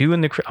like they do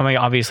in I mean,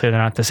 obviously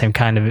they're not the same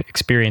kind of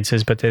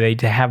experiences, but do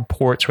they have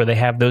ports where they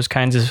have those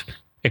kinds of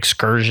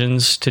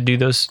excursions to do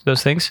those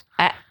things?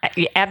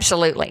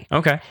 Absolutely.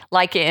 Okay.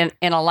 Like in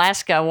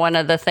Alaska, one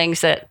of the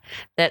things that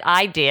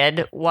I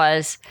did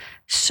was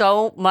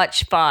so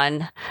much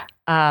fun.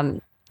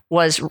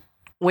 Was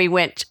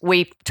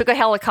we took a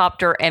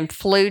helicopter and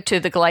flew to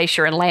the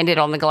glacier and landed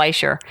on the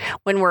glacier.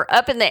 When we're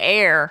up in the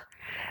air,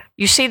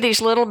 you see these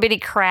little bitty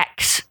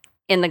cracks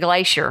in the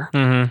glacier.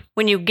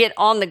 When you get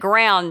on the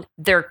ground,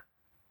 they're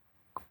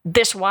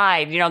this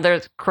wide,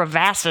 there's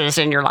crevasses,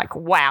 and you're like,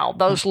 wow,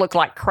 those look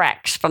like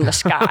cracks from the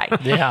sky.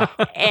 Yeah.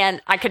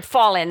 And I could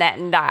fall in that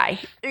and die,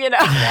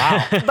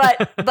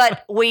 Wow.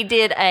 But we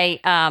did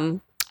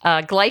a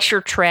glacier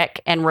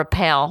trek and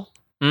rappel.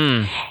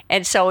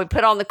 And so we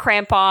put on the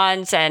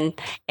crampons, and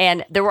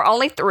there were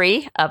only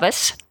 3 of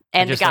us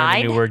and I just the guide.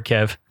 learned a new word,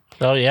 Kev.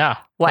 Oh yeah.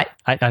 What?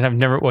 I've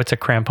never. What's a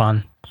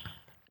crampon?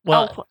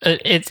 Well,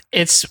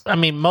 it's. I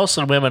mean, most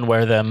of the women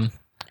wear them.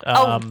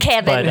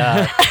 Kevin.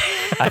 But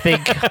I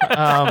think.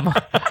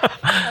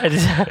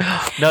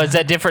 No, is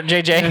that different,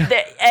 JJ?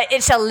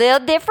 It's a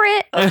little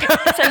different.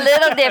 It's a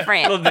little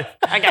different.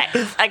 Okay,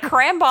 a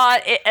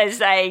crampon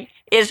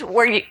is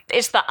where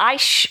it's the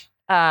ice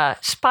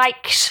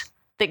spikes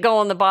that go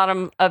on the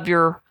bottom of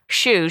your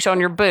shoes, on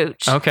your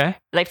boots. Okay.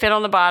 They fit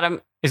on the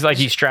bottom. It's like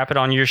you strap it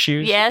on your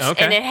shoes? Yes,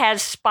 Okay. and it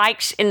has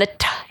spikes in the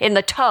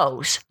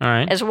toes All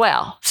right. as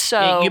well.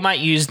 So You might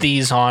use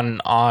these on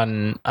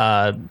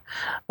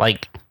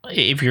like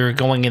if you're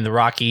going in the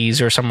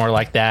Rockies or somewhere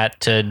like that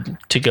to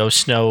go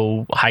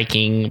snow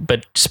hiking,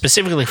 but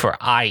specifically for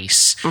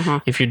ice.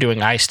 If you're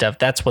doing ice stuff,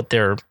 that's what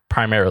they're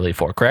primarily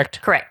for,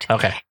 correct? Correct.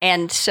 Okay.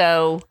 And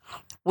so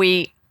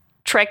we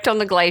trekked on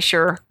the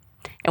glacier,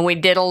 and we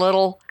did a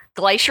little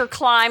glacier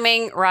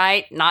climbing,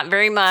 right? Not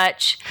very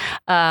much.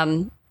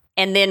 And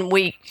then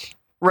we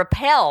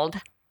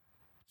rappelled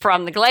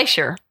from the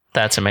glacier.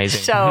 That's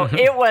amazing. So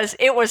it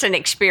was an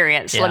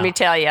experience, let Yeah. me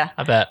tell you.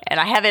 I bet. And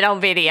I have it on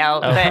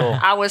video that cool.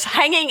 I was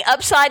hanging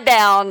upside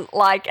down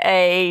like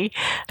a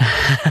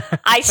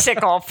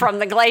icicle from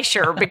the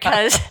glacier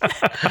because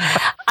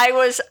I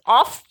was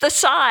off the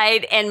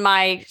side and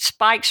my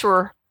spikes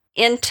were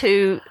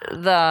into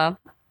the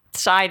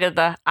side of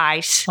the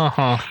ice.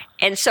 Uh-huh.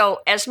 And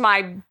so as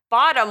my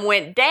bottom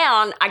went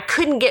down, I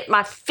couldn't get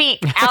my feet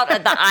out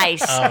of the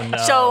ice. Oh, no.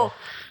 So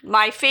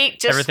my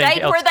feet just Everything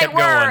stayed else where they kept were,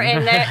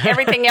 going. and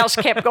everything else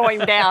kept going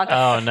down.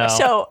 Oh, no.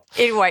 So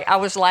anyway, I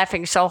was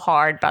laughing so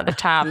hard by the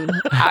time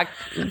I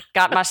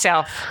got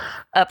myself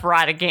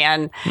upright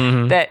again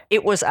that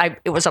it was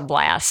a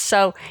blast.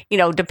 So,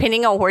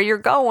 depending on where you're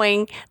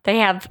going, they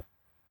have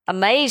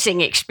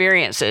amazing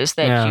experiences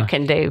that you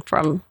can do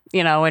from,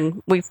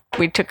 and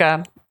we took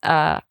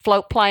a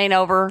float plane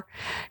over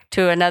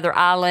to another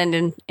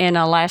island in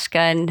Alaska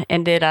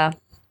and did a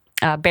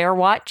bear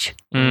watch.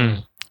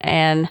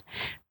 And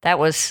that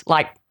was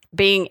like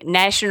being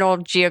National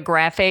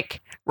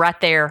Geographic right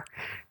there,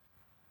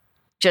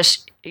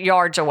 just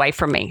yards away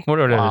from me. What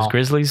are Wow. those,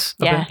 grizzlies?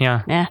 up Yeah.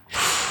 there? Yeah.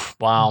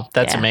 Wow,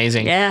 that's Yeah.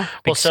 amazing. Yeah.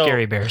 Big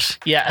scary bears.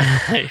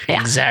 Yeah,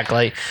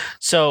 exactly.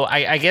 So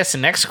I guess the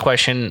next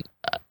question,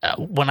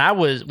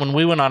 when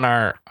we went on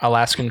our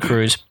Alaskan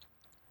cruise,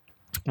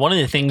 one of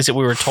the things that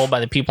we were told by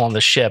the people on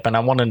the ship, and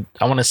I want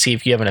to see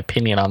if you have an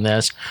opinion on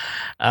this,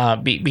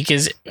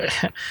 because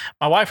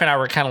my wife and I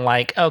were kind of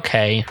like,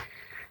 okay,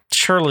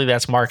 surely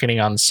that's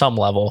marketing on some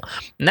level,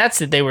 and that's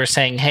that they were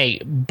saying,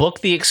 hey, book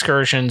the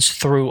excursions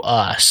through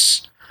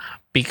us,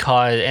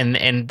 because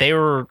and they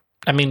were,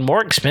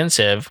 more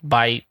expensive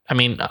by,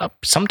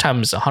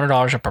 sometimes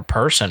 $100 per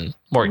person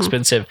more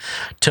expensive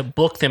to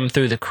book them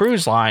through the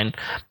cruise line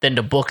than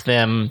to book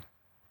them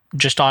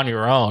just on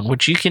your own,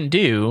 which you can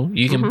do.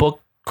 You can book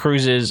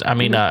cruises,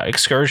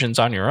 excursions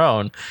on your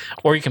own,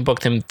 or you can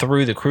book them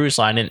through the cruise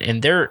line.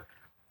 And their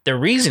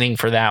reasoning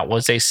for that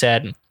was they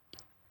said,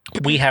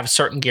 we have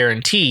certain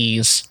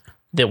guarantees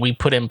that we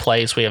put in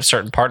place. We have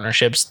certain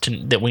partnerships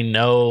that we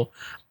know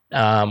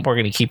we're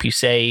going to keep you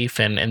safe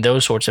and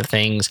those sorts of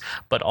things.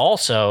 But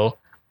also,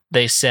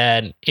 they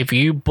said, if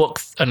you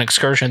book an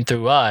excursion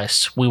through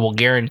us, we will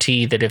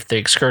guarantee that if the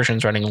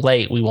excursion's running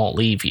late, we won't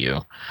leave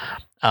you.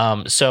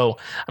 So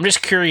I'm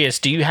just curious,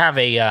 do you have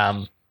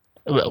a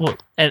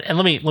and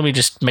let me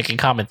just make a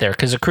comment there,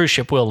 because a cruise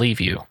ship will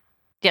leave you.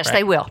 Yes, Right.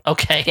 they will.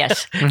 Okay.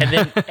 Yes.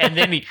 and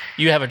then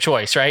you have a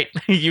choice, right?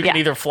 You can Yeah.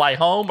 either fly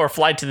home or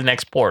fly to the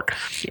next port,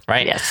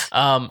 right? Yes.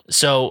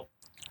 So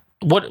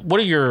what are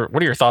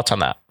your thoughts on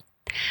that?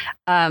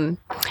 I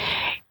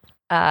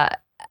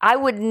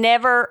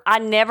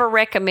never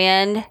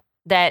recommend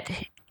that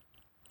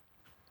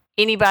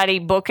anybody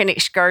book an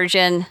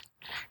excursion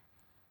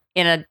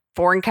in a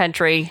foreign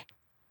country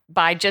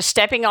by just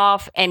stepping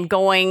off and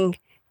going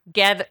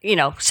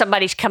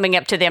somebody's coming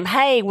up to them,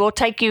 hey, we'll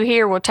take you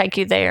here, we'll take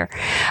you there.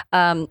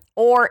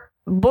 Or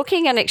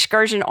booking an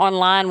excursion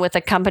online with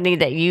a company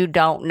that you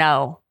don't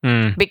know,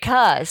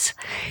 because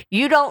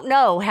you don't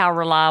know how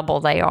reliable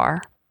they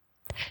are.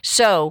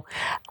 So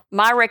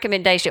my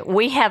recommendation,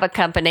 we have a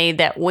company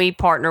that we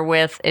partner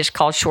with, is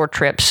called Shore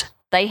Trips.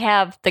 They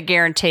have the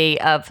guarantee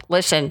of,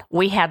 listen,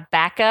 we have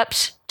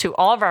backups to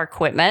all of our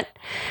equipment.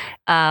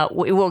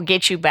 We will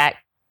get you back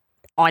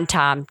on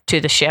time to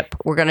the ship.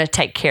 We're going to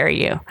take care of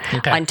you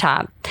on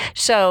time.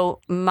 So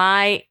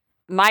my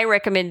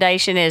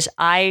recommendation is,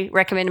 I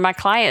recommend to my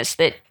clients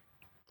that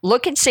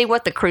look and see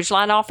what the cruise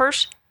line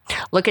offers,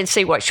 look and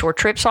see what Shore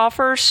Trips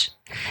offers,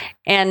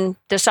 and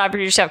decide for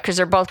yourself, because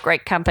they're both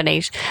great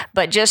companies.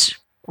 But just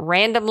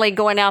randomly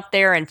going out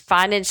there and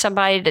finding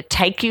somebody to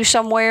take you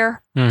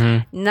somewhere,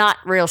 not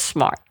real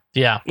smart.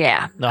 Yeah.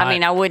 Yeah. No,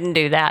 I wouldn't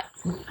do that.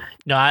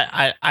 No,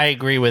 I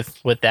agree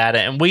with that,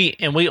 and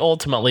we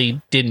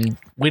ultimately didn't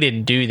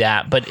do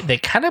that, but they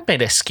kind of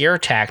made a scare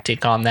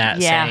tactic on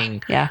that,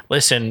 saying,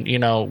 listen,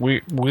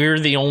 we're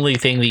the only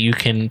thing that you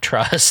can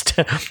trust,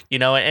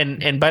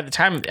 and by the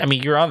time,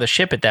 you're on the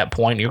ship at that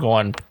point, you're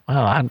going,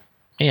 well,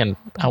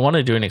 I want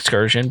to do an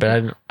excursion,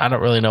 but I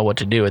don't really know what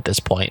to do at this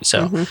point.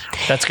 So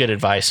that's good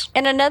advice.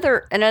 And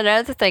another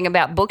thing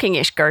about booking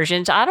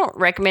excursions, I don't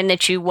recommend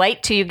that you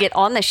wait till you get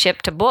on the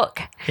ship to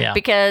book,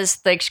 because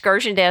the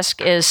excursion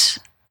desk is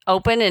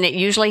open and it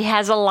usually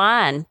has a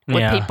line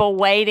with people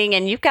waiting,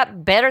 and you've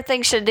got better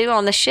things to do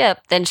on the ship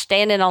than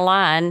stand in a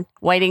line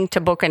waiting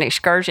to book an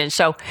excursion.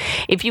 So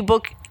if you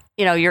book,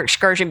 your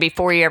excursion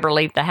before you ever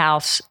leave the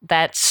house,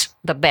 that's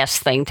the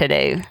best thing to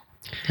do.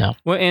 Yeah.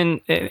 Well,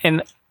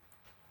 and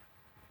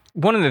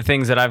one of the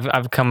things that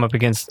I've come up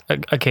against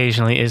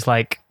occasionally is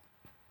like,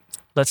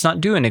 let's not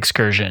do an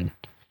excursion.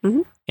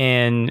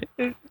 And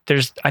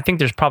I think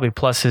there's probably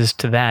pluses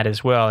to that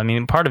as well.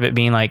 Part of it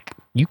being like,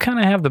 you kind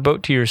of have the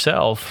boat to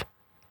yourself,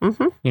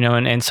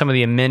 and some of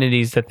the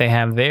amenities that they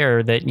have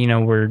there that,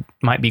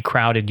 might be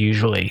crowded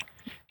usually.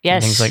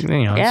 Yes. And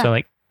things like, so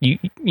like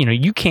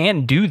you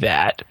can do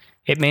that.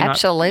 It may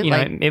Absolutely.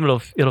 not,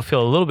 it'll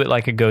feel a little bit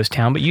like a ghost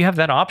town, but you have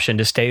that option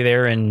to stay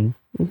there and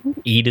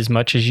eat as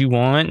much as you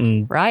want,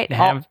 and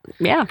have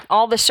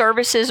all the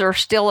services are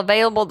still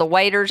available. The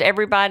waiters,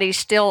 everybody's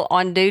still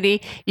on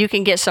duty. You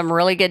can get some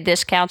really good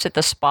discounts at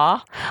the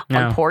spa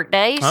on port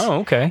days. Oh,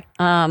 okay.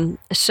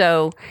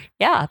 So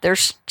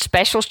there's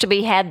specials to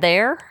be had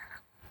there.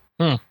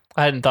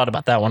 I hadn't thought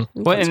about that one.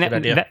 Well, That's and a good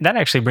idea. that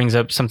actually brings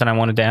up something I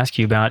wanted to ask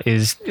you about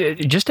is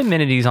just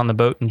amenities on the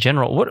boat in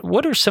general.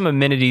 What are some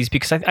amenities?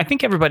 Because I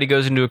think everybody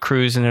goes into a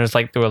cruise and there's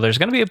like, well, there's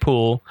going to be a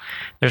pool.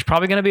 There's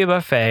probably going to be a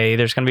buffet.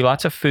 There's going to be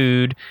lots of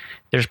food.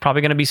 There's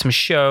probably going to be some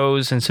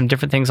shows and some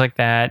different things like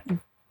that.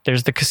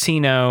 There's the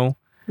casino.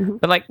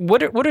 But like,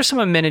 what are some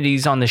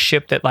amenities on the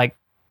ship that like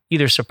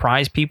either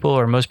surprise people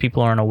or most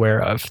people aren't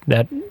aware of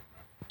that?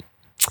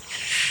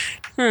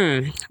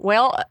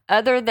 Well,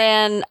 other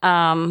than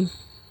I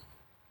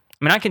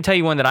mean, I can tell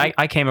you one that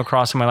I came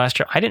across on my last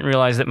trip. I didn't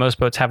realize that most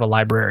boats have a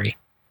library.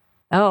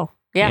 yeah,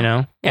 You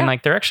know, Yeah. and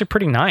like they're actually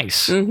pretty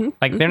nice. Mhm.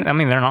 Like they're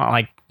not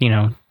like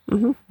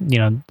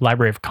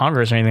Library of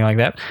Congress or anything like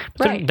that.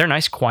 But Right. they're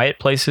nice, quiet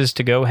places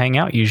to go hang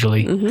out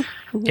usually.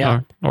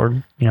 Yeah.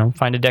 Or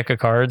find a deck of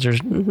cards, or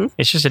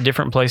it's just a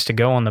different place to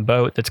go on the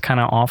boat that's kind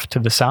of off to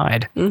the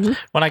side. Well,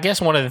 I guess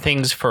one of the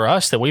things for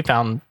us that we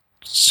found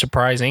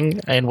surprising,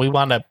 and we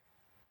wound up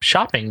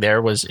shopping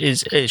there,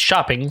 is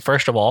shopping.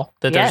 First of all,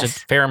 that there's a Yes.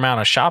 fair amount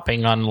of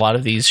shopping on a lot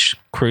of these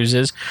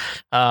cruises,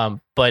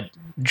 but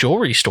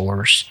jewelry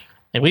stores,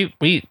 and we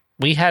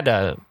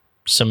had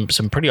some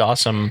pretty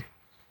awesome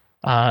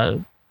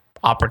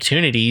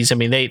opportunities. I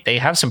mean, they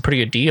have some pretty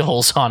good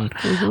deals on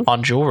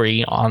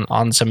jewelry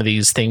on some of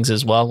these things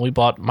as well. We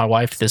bought my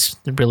wife this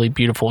really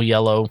beautiful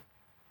yellow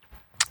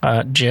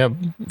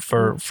gem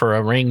for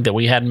a ring that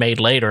we had made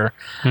later.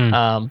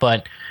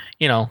 But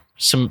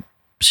some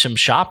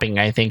shopping,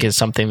 I think, is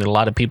something that a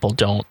lot of people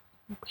don't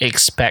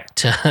expect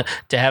to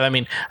have. I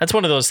mean, that's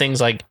one of those things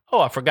like,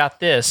 oh, I forgot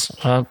this.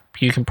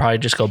 You can probably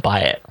just go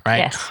buy it,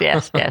 right?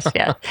 yes.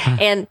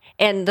 And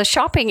the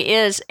shopping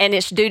is, and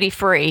it's duty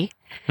free.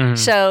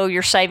 So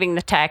you're saving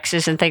the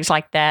taxes and things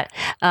like that.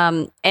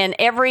 And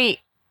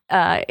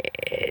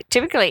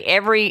typically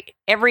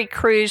every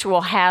cruise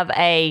will have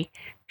a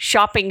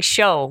shopping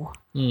show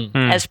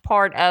as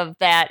part of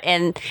that,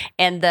 and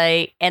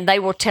they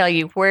will tell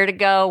you where to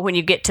go when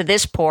you get to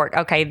this port.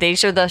 Okay,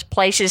 these are the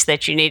places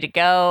that you need to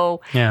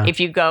go. Yeah. If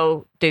you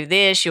go do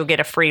this, you'll get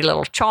a free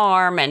little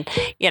charm, and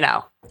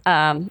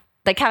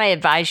they kind of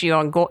advise you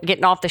on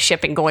getting off the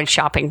ship and going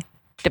shopping,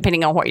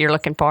 depending on what you're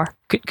looking for.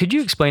 Could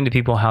you explain to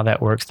people how that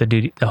works?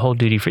 The whole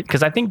duty free,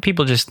 because I think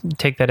people just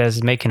take that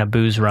as making a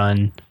booze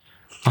run.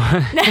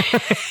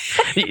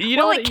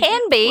 It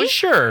can be. Well,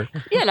 sure.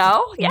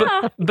 Yeah.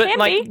 But can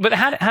like, be. but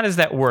how does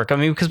that work? I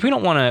mean, because we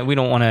don't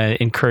want to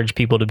encourage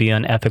people to be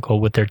unethical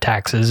with their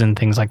taxes and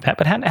things like that.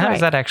 But how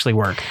does that actually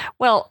work?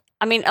 Well,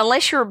 I mean,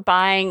 unless you're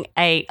buying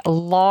a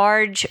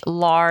large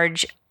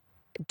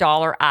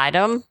dollar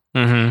item,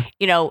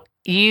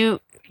 you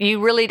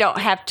really don't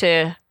have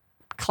to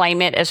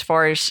claim it as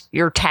far as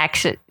your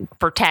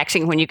for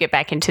taxing when you get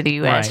back into the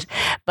U.S. Right.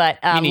 But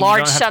Meaning large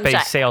you don't have sums to pay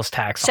of sales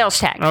tax. sales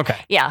tax. Okay.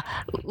 Yeah,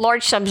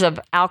 large sums of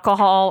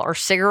alcohol or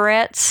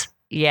cigarettes.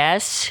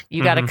 Yes,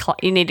 you got to.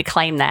 You need to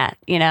claim that.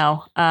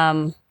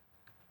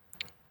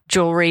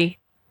 Jewelry,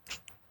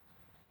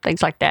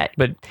 things like that.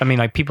 But I mean,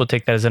 like people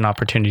take that as an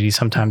opportunity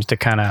sometimes to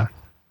kind of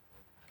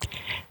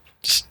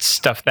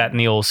stuff that in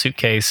the old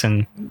suitcase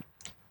and.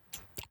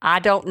 I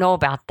don't know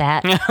about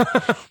that. I'm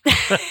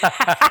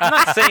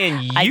not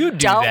saying you do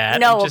don't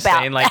that. know I'm just about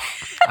saying, like,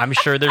 I'm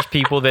sure there's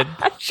people that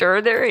I'm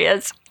sure there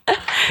is.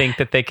 think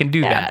that they can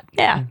do that.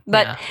 Yeah.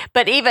 But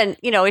even,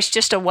 it's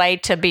just a way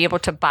to be able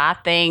to buy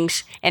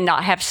things and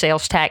not have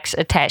sales tax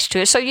attached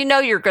to it. So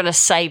you're going to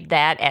save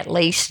that at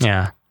least.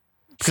 Yeah.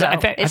 Because So I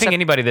think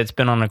anybody that's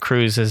been on a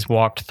cruise has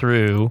walked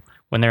through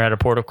when they're at a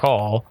port of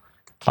call,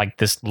 like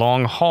this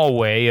long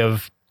hallway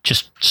of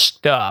just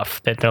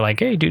stuff that they're like,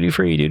 hey, duty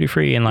free,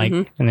 and like,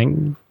 and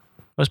then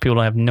most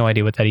people have no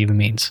idea what that even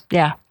means.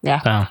 Yeah.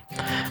 So,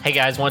 Hey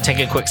guys, want to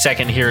take a quick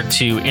second here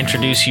to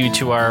introduce you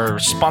to our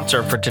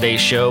sponsor for today's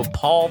show,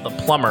 Paul the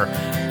Plumber.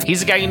 He's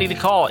the guy you need to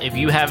call if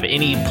you have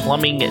any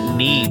plumbing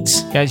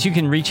needs. guys, you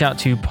can reach out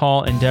to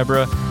Paul and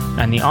Deborah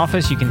in the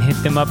office. You can hit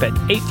them up at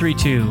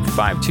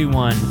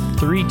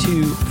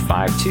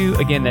 832-521-3252.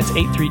 Again, that's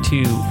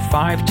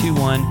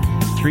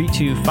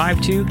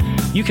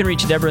 832-521-3252. You can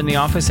reach Deborah in the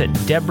office at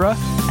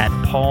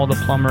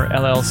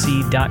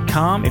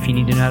Deborah@paultheplumberllc.com. If you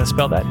need to know how to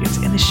spell that, it's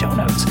in the show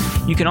notes.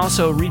 You can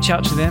also reach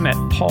out to them at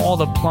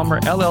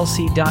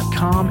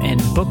paultheplumberllc.com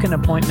and book an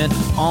appointment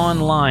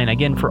online.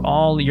 Again, for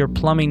all your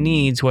plumbing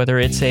needs, whether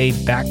it's a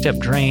backed up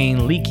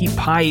drain, leaky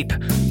pipe,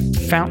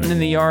 fountain in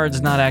the yard's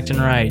not acting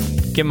right,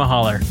 give them a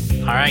holler.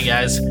 All right,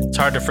 guys, it's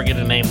hard to forget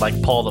a name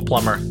like Paul the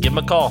Plumber. Give him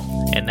a call.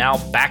 And now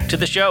back to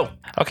the show.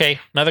 Okay,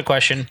 another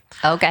question.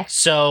 Okay.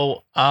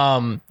 So,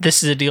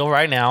 this is a deal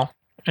right now,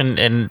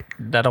 and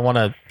I don't want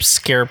to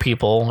scare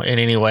people in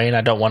any way, and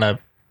I don't want to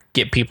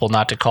get people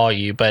not to call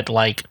you, but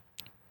like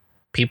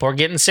people are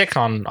getting sick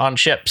on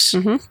ships.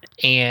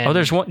 And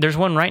there's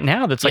one right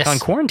now that's like Yes, on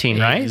quarantine,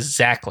 right?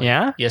 Exactly.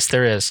 Yeah? Yes,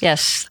 there is.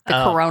 Yes, the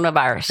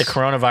coronavirus. The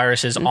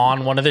coronavirus is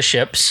on one of the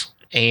ships.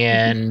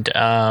 And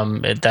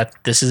that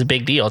this is a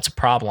big deal. It's a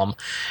problem,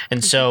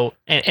 and so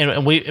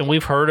and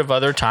we've heard of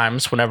other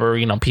times whenever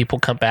people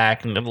come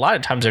back, and a lot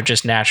of times they're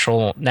just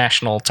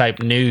national type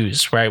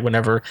news, right?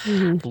 Whenever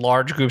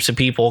large groups of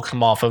people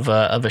come off of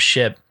a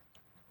ship,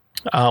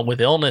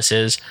 with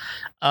illnesses.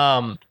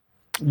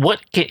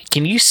 What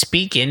can you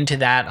speak into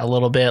that a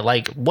little bit?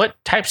 Like, what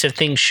types of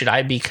things should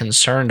I be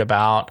concerned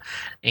about,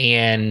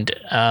 and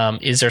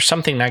is there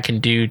something I can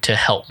do to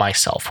help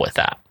myself with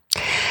that?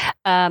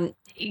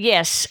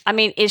 Yes, I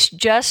mean it's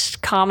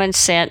just common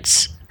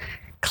sense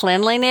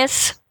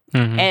cleanliness,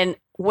 and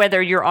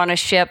whether you're on a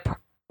ship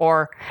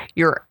or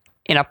you're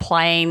in a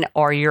plane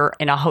or you're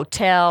in a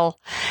hotel,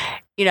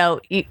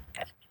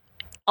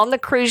 on the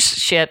cruise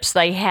ships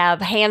they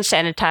have hand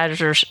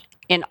sanitizers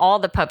in all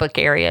the public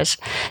areas.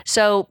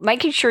 So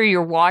making sure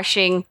you're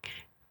washing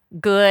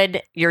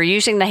good, you're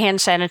using the hand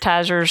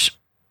sanitizers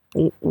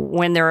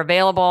when they're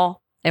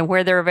available and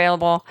where they're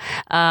available,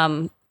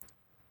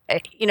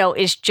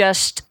 is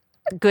just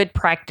good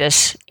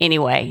practice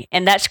anyway.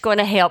 And that's going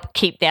to help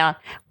keep down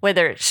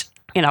whether it's,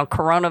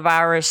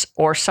 coronavirus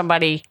or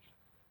somebody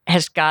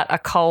has got a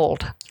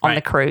cold on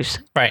the cruise.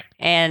 Right.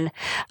 And,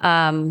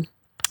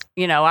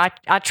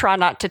 I try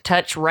not to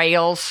touch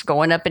rails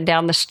going up and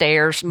down the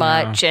stairs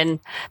much and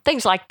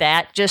things like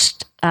that.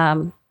 Just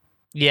kind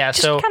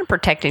of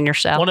protecting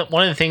yourself. One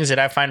of the things that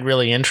I find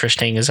really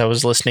interesting is I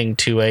was listening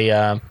to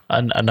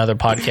another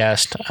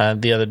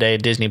podcast the other day, a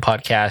Disney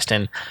podcast,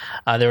 and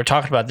they were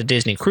talking about the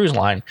Disney Cruise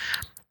Line.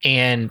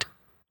 And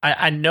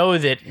I know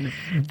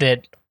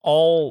that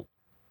all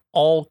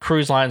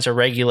cruise lines are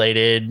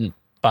regulated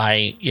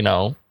by,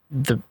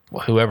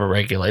 whoever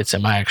regulates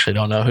them. I actually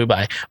don't know who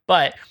by,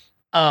 but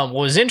what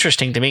was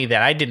interesting to me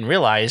that I didn't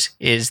realize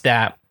is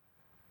that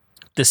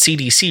the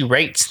CDC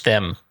rates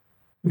them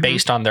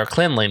based on their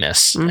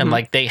cleanliness. And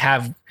like they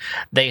have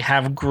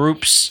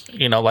groups,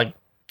 like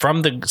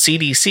from the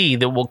CDC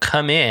that will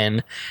come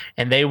in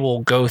and they will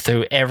go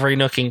through every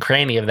nook and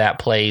cranny of that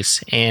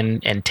place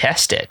and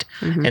test it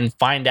and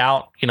find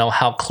out,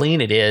 how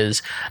clean it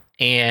is.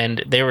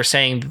 And they were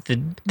saying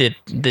that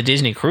the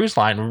Disney Cruise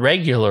Line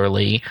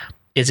regularly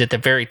is at the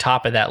very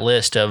top of that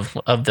list of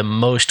the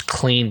most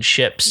clean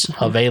ships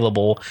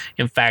available.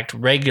 In fact,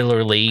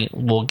 regularly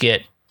will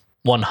get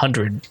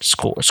 100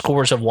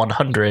 scores of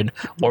 100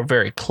 or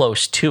very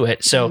close to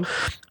it. So,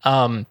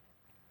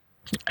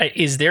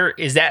 is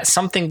that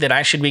something that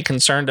I should be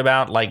concerned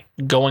about, like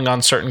going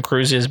on certain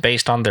cruises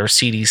based on their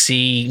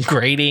CDC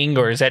grading,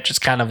 or is that just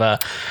kind of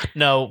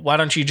no, why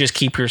don't you just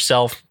keep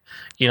yourself,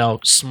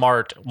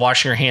 smart,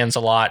 wash your hands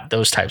a lot,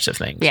 those types of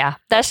things? Yeah,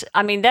 that's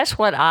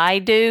what I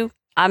do.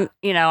 I'm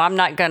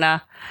not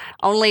gonna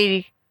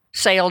only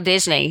sail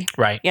Disney,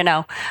 right?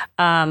 Well,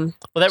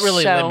 that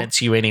really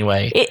limits you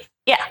anyway.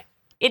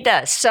 It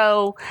does.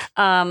 So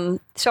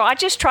I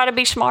just try to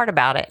be smart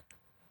about it.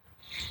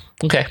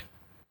 Okay,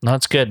 no,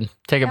 that's good.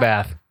 Take a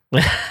bath.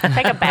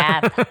 Take a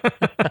bath.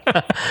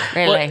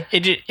 Really, well,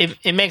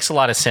 it makes a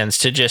lot of sense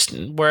to just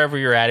wherever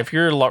you're at. If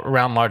you're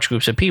around large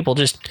groups of people,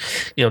 just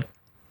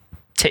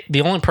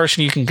the only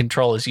person you can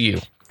control is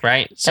you,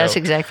 right? So, that's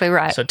exactly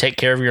right. So take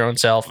care of your own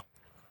self.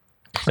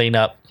 Clean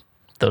up,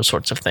 those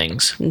sorts of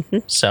things.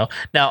 So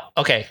now,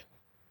 okay,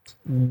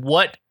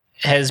 what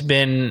has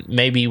been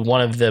maybe one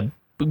of the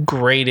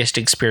greatest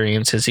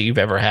experiences that you've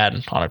ever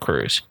had on a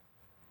cruise?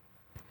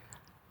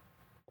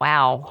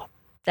 Wow,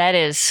 that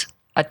is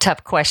a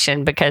tough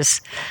question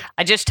because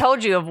I just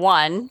told you of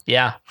one.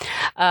 Yeah.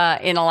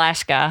 In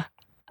Alaska,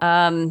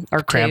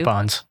 or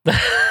crampons.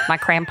 My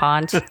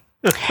crampons,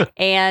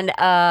 and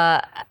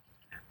I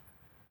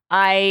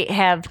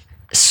have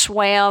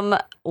swam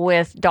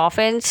with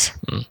dolphins,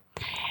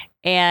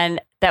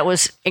 and that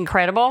was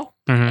incredible.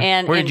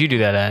 And where did you do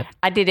that at?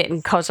 I did it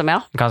in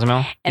Cozumel.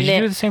 Cozumel? And did you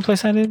do it the same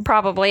place I did?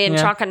 Probably in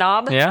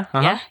Chankanaab.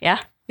 Yeah.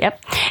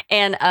 Yep.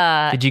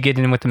 And did you get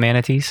in with the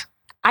manatees?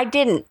 I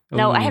didn't.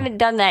 No, Ooh. I haven't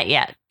done that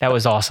yet. That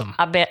was awesome.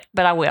 I bet,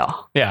 but I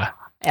will. Yeah.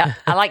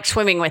 I like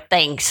swimming with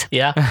things.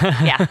 Yeah.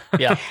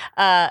 Yeah.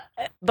 Yeah.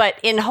 But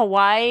in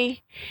Hawaii,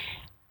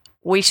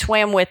 we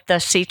swam with the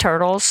sea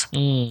turtles,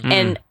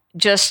 and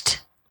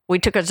we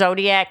took a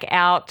Zodiac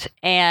out,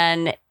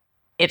 and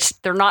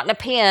they're not in a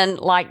pen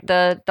like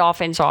the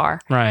dolphins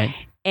are. Right.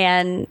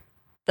 And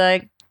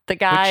the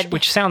guide,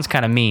 which sounds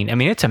kind of mean. I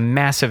mean, it's a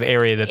massive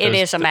area it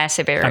is a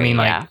massive area. I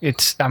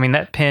mean,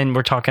 that pen,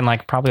 we're talking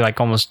probably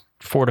almost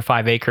 4 to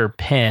 5 acre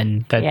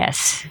pen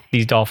that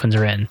these dolphins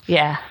are in.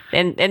 Yeah.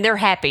 And they're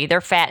happy. They're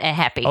fat and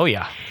happy. Oh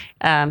yeah.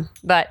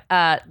 But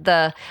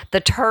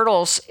the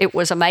turtles, it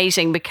was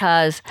amazing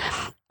because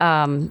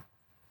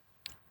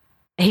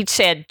he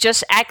said,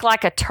 just act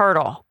like a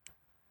turtle.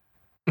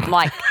 I'm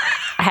like,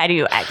 how do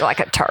you act like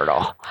a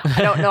turtle?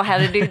 I don't know how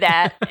to do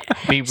that.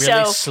 Be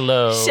really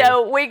slow.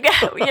 So we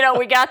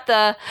got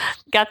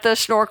the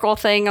snorkel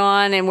thing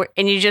on,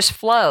 and you just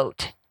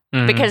float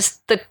because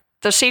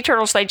the sea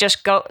turtles, they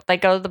go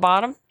to the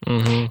bottom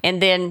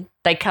and then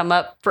they come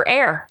up for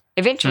air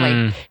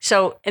eventually.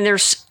 So, and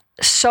there's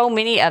so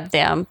many of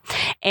them,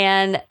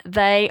 and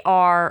they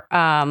are.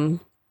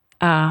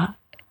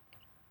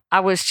 I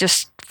was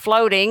just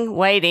floating,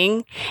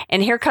 waiting,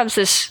 and here comes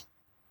this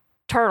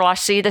turtle. I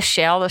see the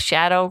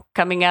shadow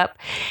coming up,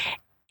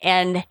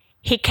 and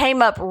he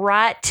came up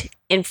right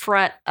in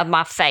front of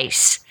my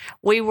face.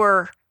 We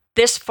were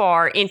this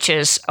far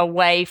inches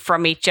away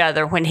from each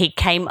other when he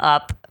came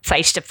up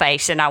face to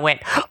face, and I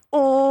went,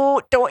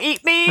 "Oh, don't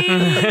eat me,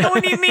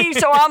 don't eat me!"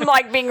 So I'm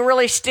like being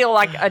really still,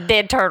 like a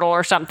dead turtle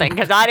or something,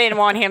 because I didn't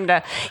want him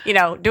to,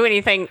 do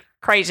anything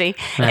crazy.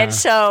 Yeah. And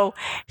so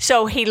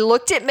he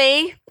looked at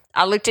me,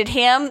 I looked at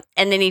him,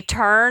 and then he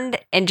turned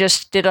and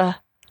just did a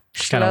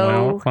Kind of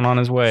slow went on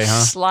his way,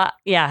 huh?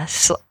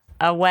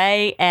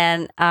 away,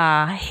 and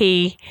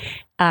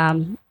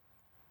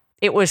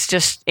it was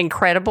just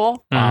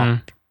incredible,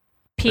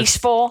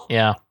 peaceful,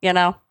 Yeah.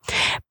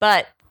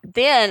 But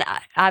then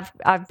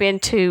I've been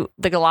to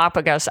the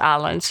Galapagos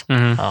Islands.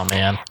 Oh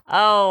man.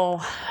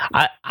 Oh,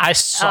 I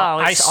saw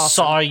it's awesome.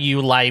 saw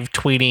you live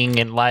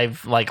tweeting and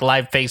live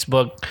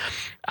Facebook.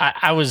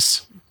 I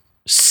was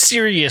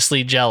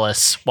seriously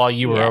jealous while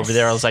you were over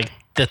there. I was like,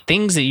 the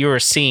things that you were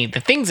seeing, the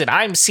things that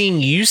I'm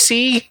seeing you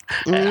see,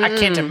 I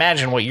can't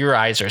imagine what your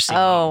eyes are seeing.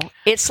 Oh,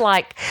 it's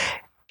like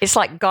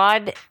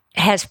God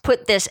has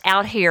put this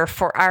out here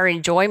for our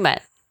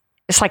enjoyment.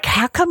 It's like,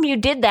 how come you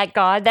did that,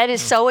 God? That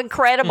is so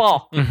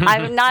incredible.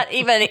 I'm not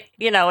even,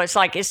 it's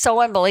like, it's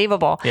so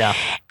unbelievable. Yeah.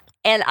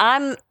 And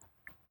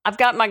I've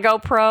got my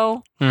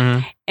GoPro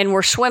and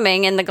we're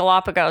swimming in the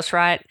Galapagos,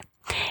 right?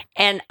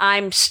 And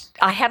I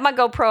have my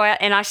GoPro out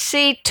and I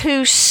see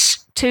two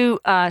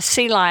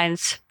sea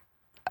lions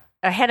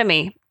ahead of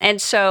me. And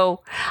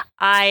so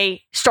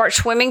I start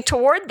swimming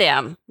toward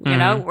them.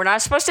 We're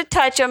not supposed to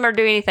touch them or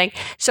do anything.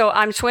 So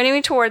I'm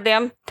swimming toward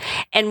them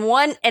and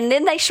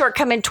then they start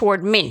coming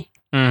toward me.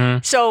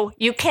 So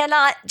you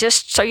cannot,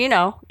 just so you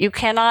know, you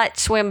cannot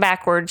swim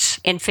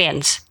backwards in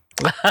fins.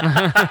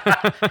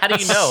 How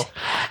do you know?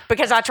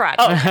 Because I tried.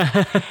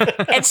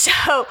 And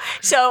so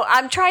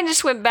I'm trying to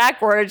swim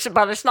backwards,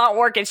 but it's not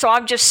working. So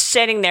I'm just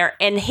sitting there,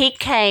 and he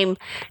came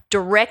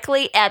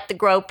directly at the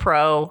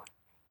GoPro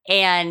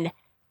and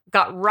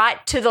got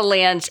right to the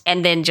lens,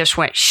 and then just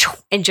went shoo,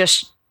 and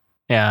just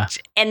and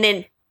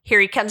then here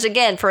he comes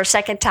again for a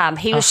second time.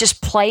 He was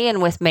just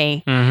playing with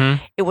me.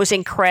 It was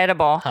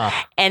incredible.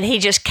 And he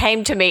just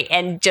came to me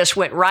and just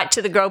went right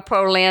to the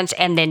GoPro lens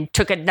and then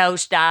took a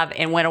nosedive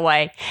and went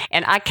away.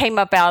 And I came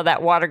up out of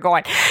that water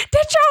going, "Did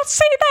y'all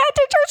see that?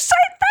 Did you see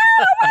that?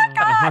 Oh my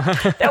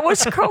God." That was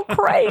so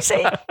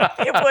crazy.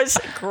 It was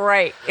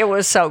great. It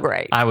was so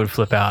great. I would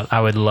flip out.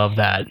 I would love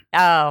that.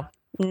 Oh,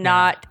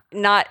 not.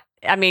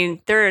 I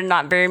mean, there are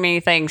not very many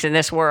things in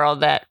this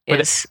world that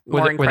is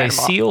more incredible. Were they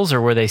seals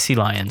or were they sea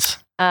lions?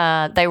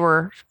 They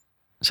were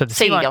So the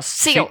seals.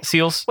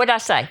 Seals. What did I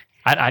say?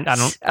 I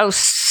don't. Oh,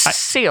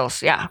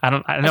 seals. Yeah. I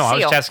don't. I know. I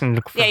was just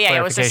asking for Yeah,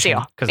 it was a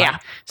seal. Because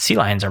sea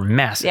lions are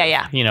massive.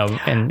 Yeah.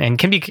 And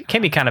can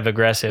be kind of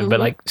aggressive, but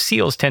like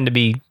seals tend to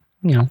be,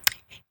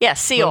 Yeah,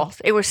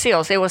 seals. It was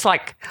seals. It was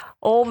like,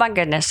 oh my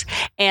goodness.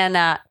 And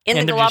in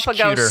the they're just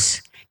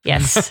Galapagos,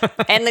 yes,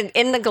 and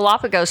in the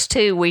Galapagos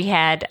too, we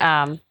had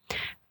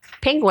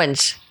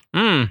penguins.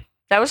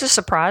 That was a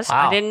surprise.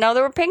 Wow. I didn't know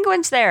there were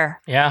penguins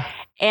there. Yeah.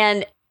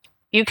 And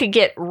you could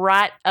get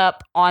right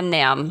up on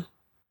them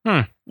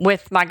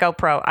with my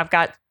GoPro. I've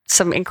got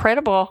some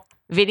incredible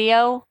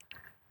video.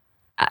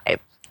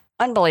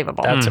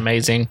 Unbelievable. That's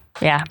amazing.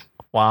 Yeah.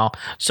 Wow.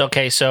 So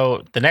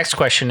the next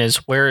question is,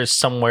 where is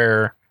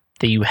somewhere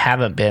that you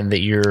haven't been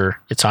that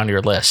it's on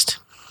your list?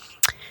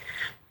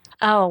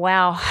 Oh,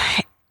 wow.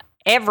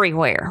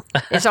 Everywhere.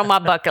 It's on my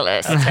bucket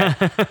list.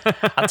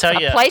 I'll tell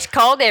you. A place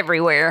called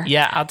Everywhere.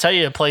 Yeah, I'll tell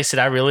you a place that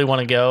I really want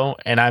to go,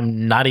 and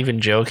I'm not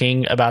even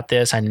joking about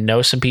this. I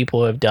know some people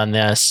who have done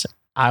this.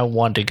 I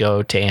want to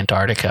go to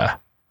Antarctica.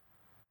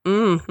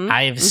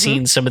 I have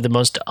seen some of the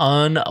most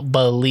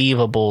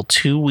unbelievable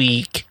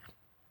 2-week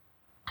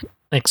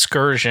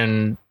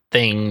excursion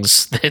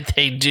things that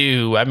they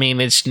do. I mean,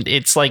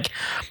 it's like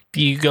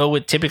you go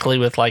typically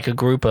with like a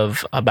group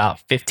of about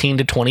 15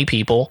 to 20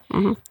 people,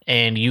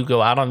 and you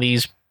go out on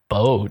these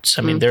boats.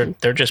 I mean,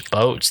 they're just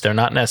boats. They're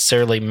not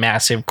necessarily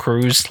massive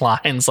cruise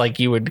lines like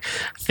you would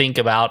think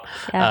about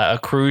a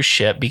cruise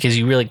ship, because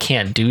you really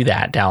can't do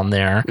that down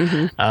there.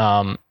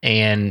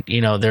 And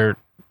they're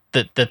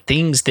the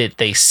things that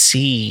they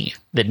see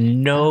that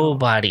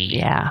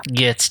nobody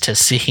gets to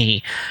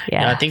see.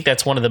 Yeah. I think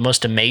that's one of the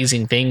most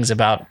amazing things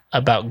about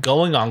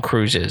going on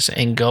cruises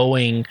and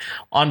going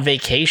on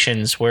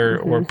vacations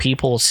where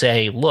people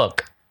say,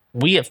 look,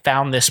 we have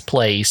found this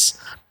place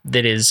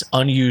that is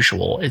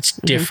unusual. It's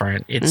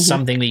different. It's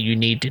something that you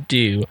need to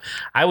do.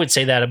 I would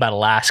say that about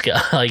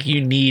Alaska. Like, you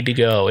need to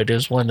go. It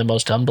is one of the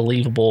most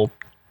unbelievable,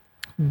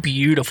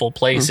 beautiful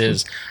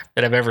places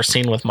that I've ever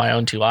seen with my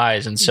own 2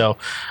 eyes. And so,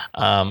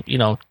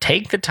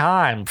 take the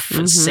time,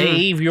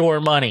 save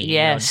your money,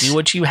 do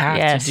what you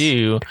have to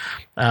do,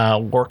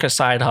 work a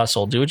side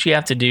hustle, do what you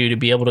have to do to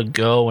be able to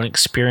go and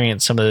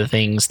experience some of the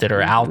things that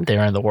are out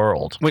there in the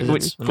world.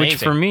 Which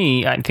for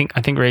me, I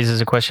think raises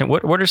a question.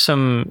 What are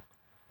some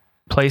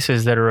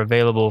places that are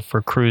available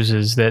for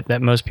cruises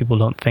that most people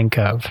don't think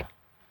of?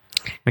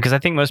 Because I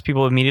think most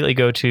people immediately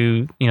go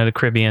to, the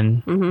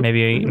Caribbean,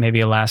 maybe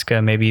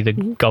Alaska, maybe the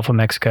Gulf of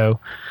Mexico.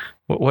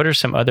 What are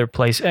some other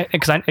places?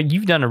 Because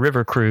you've done a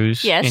river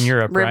cruise in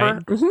Europe,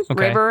 right?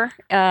 Okay. River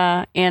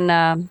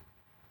in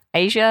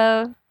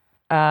Asia,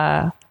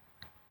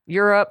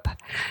 Europe.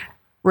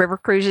 River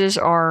cruises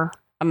are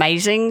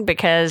amazing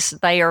because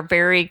they're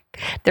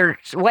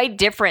way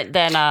different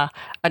than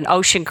an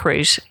ocean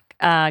cruise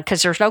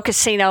because there's no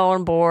casino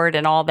on board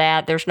and all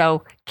that. There's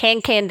no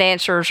can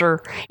dancers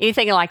or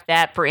anything like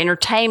that for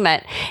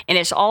entertainment, and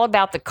it's all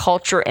about the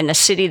culture and the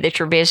city that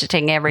you're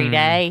visiting every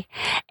day.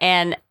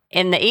 And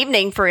in the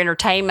evening for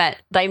entertainment,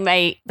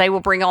 they will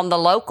bring on the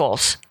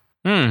locals.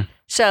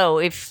 So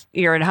if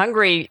you're in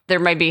Hungary, there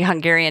may be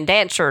Hungarian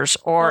dancers,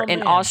 or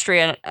in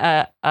Austria,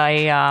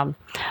 I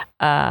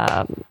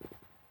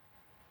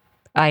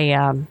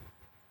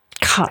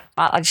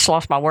just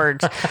lost my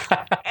words.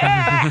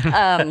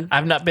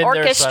 I've not been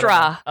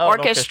orchestra, there.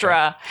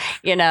 Orchestra.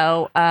 You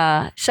know,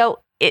 so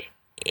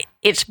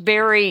it's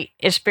very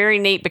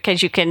neat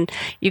because you can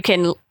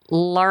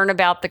learn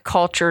about the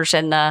cultures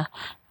and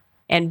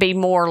be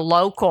more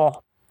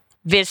local.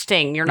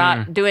 Visiting, you're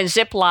not doing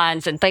zip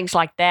lines and things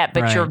like that,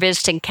 but you're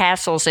visiting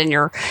castles and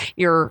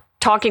you're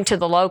talking to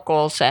the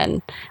locals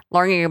and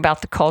learning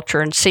about the culture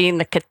and seeing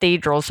the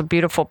cathedrals, the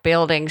beautiful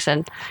buildings,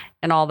 and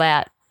all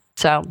that.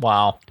 So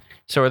wow.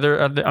 So are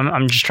there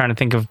I'm just trying to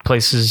think of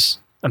places.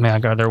 I mean,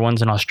 like, are there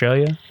ones in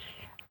Australia?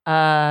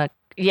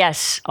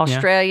 Yes,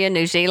 Australia,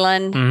 New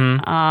Zealand.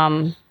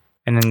 And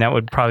then that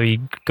would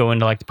probably go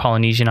into like the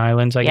Polynesian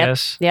Islands, I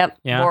guess. Yep.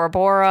 Yeah. Bora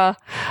Bora,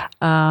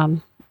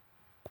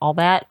 all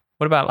that.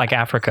 What about like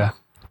Africa?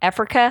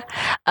 Africa,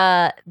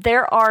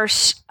 there are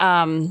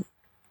some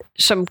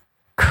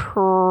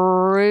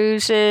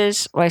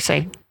cruises. What I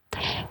say?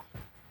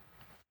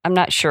 I'm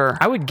not sure.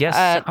 I would guess.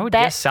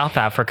 Guess South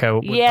Africa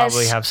would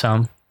probably have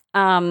some.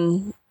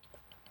 To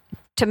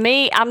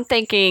me, I'm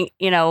thinking,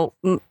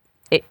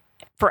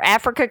 for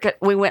Africa,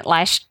 we went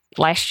last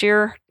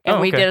year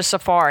and we did a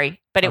safari,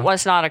 but it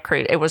was not a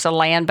cruise. It was a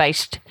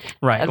land-based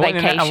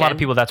vacation. A lot of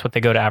people, that's what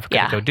they go to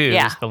Africa to go do,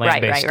 is the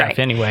land-based stuff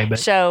anyway. But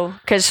so,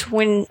 because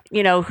when,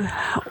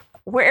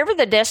 wherever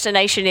the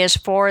destination is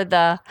for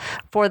the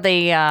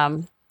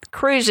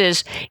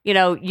cruises, you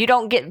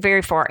don't get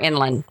very far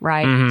inland,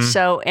 right?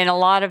 So in a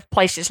lot of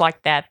places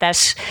like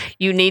that,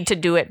 you need to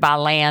do it by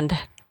land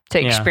to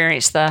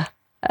experience the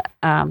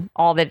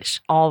all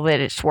that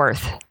it's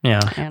worth.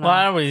 Yeah. Well,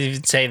 I would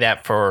even say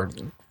that for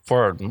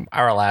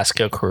our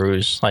Alaska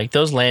cruise, like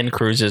those land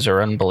cruises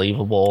are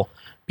unbelievable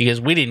because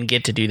we didn't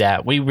get to do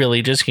that. We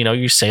really just,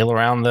 you sail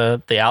around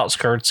the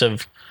outskirts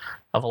of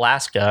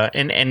Alaska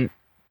and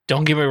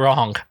don't get me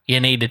wrong, you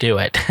need to do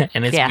it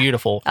and it's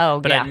beautiful.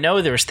 But I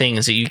know there's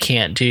things that you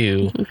can't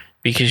do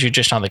because you're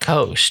just on the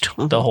coast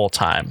the whole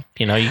time.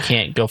 You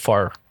can't go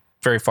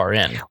very far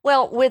in.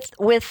 Well, with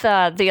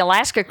the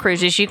Alaska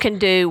cruises, you can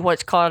do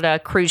what's called a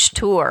cruise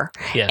tour.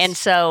 Yes. And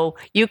so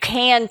you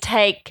can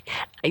take,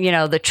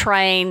 the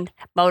train,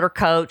 motor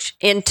coach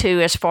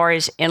into as far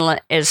as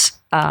inland as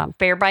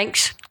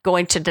Fairbanks,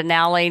 going to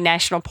Denali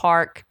National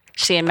Park,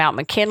 seeing Mount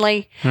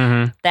McKinley.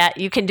 That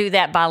you can do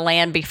that by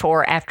land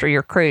before or after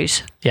your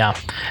cruise. Yeah.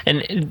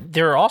 And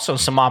there are also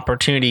some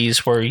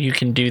opportunities where you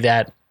can do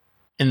that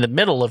in the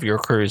middle of your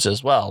cruise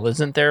as well,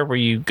 isn't there? Where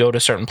you go to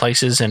certain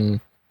places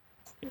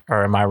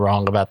or am I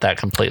wrong about that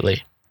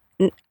completely?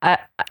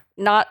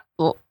 No,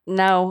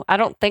 I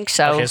don't think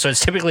so. Okay, so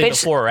it's typically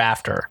before or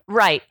after.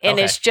 Right. And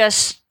it's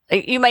just,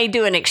 you may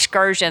do an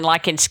excursion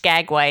like in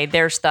Skagway.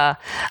 There's the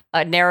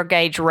narrow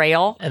gauge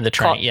rail. And the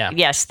train,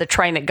 Yes, the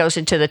train that goes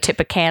into the tip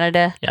of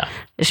Canada. Yeah.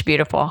 It's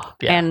beautiful.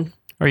 Yeah.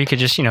 Or you could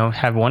just,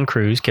 have one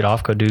cruise, get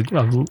off, go do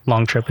a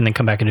long trip, and then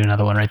come back and do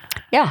another one, right?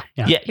 Yeah.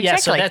 Exactly.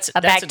 So that's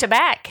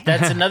back-to-back.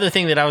 That's another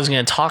thing that I was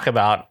going to talk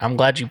about. I'm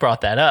glad you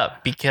brought that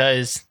up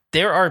because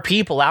there are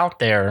people out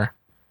there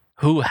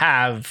who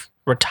have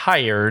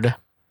retired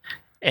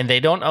and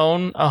they don't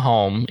own a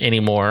home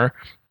anymore.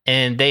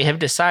 And they have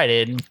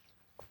decided,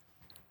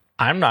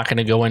 I'm not going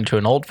to go into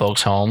an old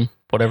folks home,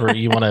 whatever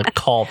you want to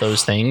call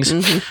those things.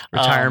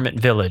 Retirement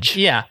village.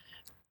 Yeah.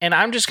 And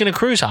I'm just going to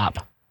cruise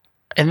hop.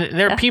 And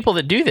there are people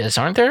that do this,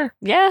 aren't there?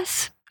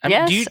 Yes. I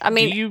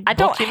mean, I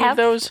don't have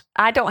those.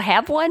 I don't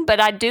have one, but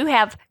I do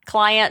have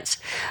clients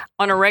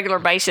on a regular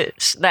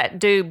basis that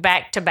do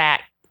back to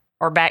back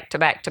or back to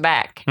back to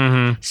back.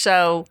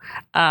 So,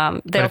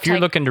 but if you're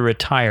looking to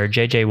retire,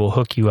 JJ will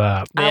hook you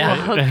up. I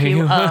will hook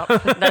you up.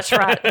 That's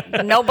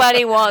right.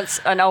 Nobody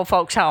wants an old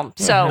folks home.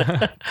 So,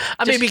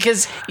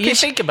 because you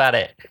think about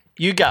it.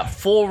 You got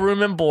full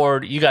room and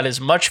board. You got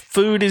as much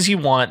food as you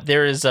want.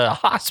 There is a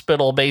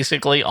hospital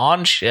basically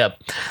on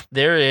ship.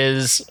 There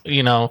is,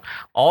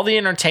 all the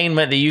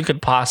entertainment that you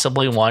could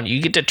possibly want.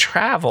 You get to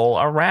travel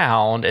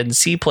around and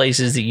see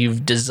places that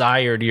you've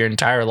desired your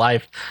entire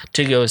life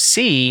to go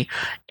see.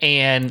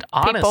 And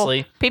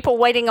honestly, people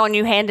waiting on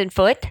you hand and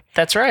foot.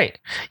 That's right.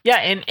 Yeah.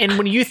 And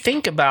when you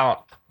think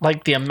about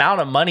like the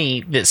amount of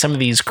money that some of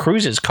these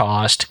cruises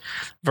cost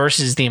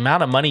versus the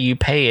amount of money you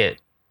pay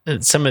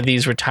at some of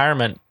these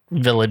retirement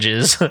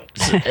villages,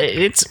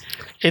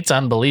 it's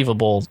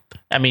unbelievable.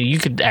 I mean, you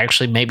could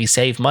actually maybe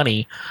save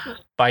money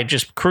by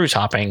just cruise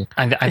hopping.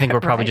 I think we're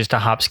probably just a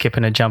hop, skip,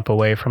 and a jump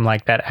away from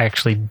like that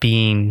actually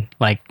being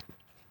like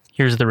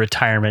here's the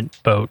retirement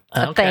boat.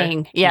 A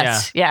thing.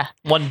 Yes. Yeah.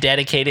 One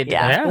dedicated.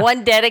 Yeah.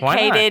 One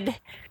dedicated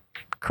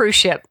cruise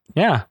ship.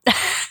 Yeah.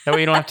 That way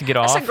you don't have to get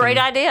off. That's a great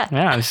idea.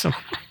 Yeah.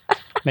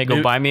 May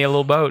go buy me a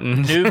little boat.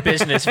 And New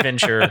business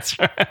venture. That's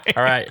right.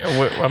 All right.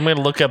 I'm going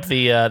to look up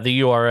the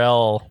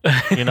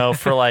URL,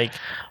 for like,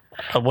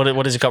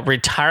 what is it called?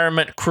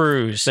 Retirement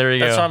cruise. There you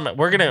go.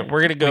 We're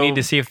gonna go. We need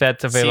to see if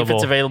that's available. See if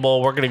it's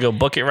available. We're gonna go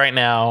book it right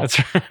now. That's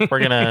right.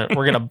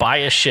 We're gonna buy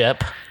a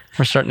ship.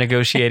 We're starting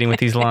negotiating with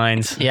these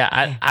lines.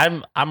 Yeah,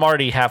 I'm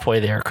already halfway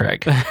there,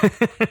 Craig.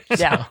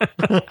 Yeah.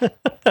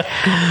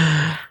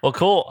 Well,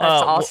 cool.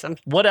 That's awesome.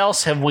 What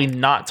else have we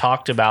not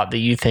talked about that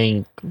you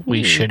think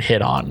we should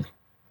hit on?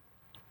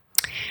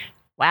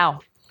 Wow.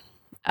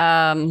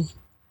 How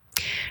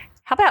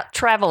about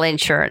travel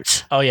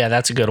insurance? Oh yeah,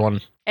 that's a good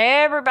one.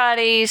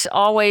 Everybody's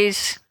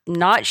always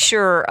not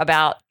sure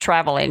about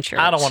travel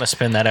insurance. I don't want to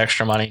spend that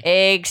extra money.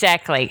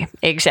 Exactly.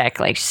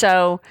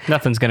 So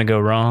Nothing's going to go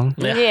wrong.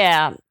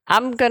 yeah,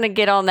 I'm going to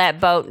get on that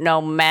boat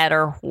no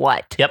matter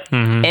what. Yep.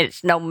 Mm-hmm.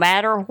 It's no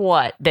matter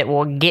what that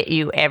will get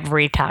you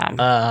every time.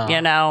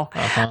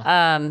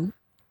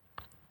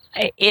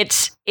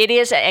 It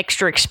is an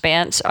extra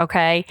expense,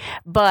 okay?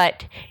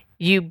 But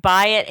you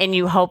buy it and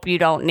you hope you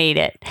don't need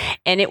it.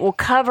 And it will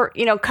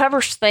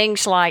covers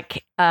things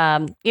like,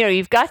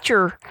 you've got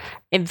your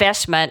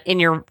investment in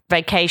your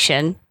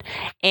vacation,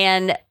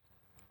 and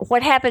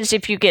what happens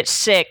if you get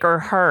sick or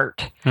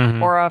hurt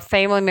or a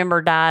family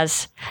member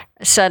dies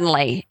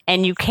suddenly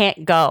and you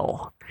can't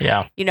go?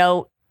 Yeah.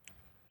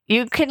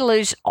 You can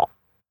lose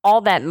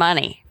all that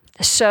money.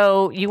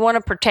 So you want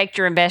to protect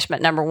your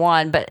investment, number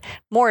one, but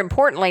more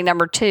importantly,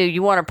 number two,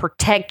 you want to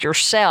protect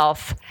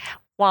yourself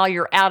while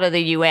you're out of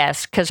the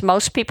U.S. because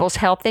most people's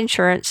health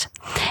insurance,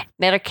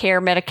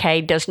 Medicare,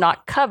 Medicaid, does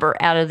not cover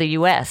out of the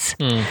U.S.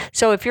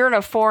 So if you're in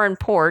a foreign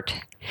port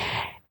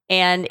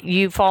and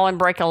you fall and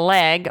break a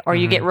leg or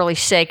you get really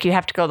sick, you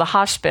have to go to the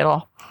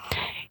hospital,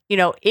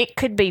 it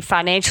could be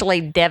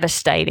financially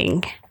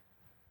devastating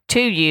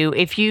to you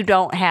if you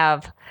don't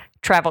have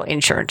travel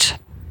insurance.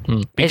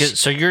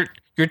 So you're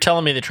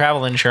telling me the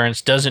travel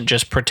insurance doesn't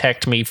just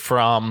protect me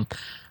from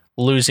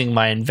losing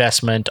my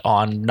investment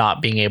on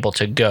not being able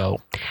to go.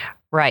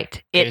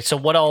 Right. Okay, so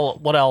what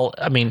else?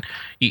 I mean,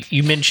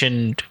 you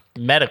mentioned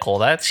medical.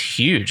 That's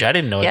huge. I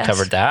didn't know it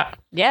covered that.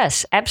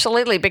 Yes,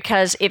 absolutely.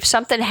 Because if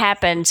something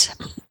happens,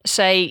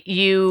 say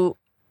you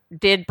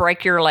did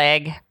break your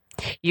leg,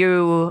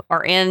 you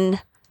are in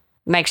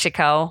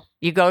Mexico,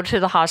 you go to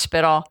the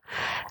hospital,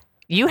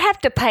 you have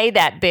to pay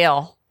that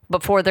bill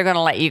before they're going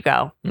to let you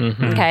go.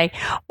 Okay.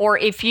 Or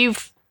if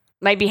you've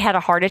maybe had a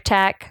heart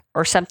attack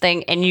or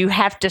something and you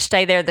have to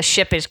stay there, the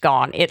ship is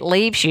gone. It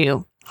leaves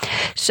you.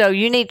 So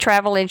you need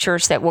travel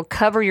insurance that will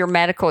cover your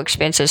medical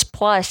expenses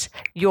plus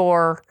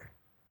your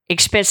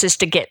expenses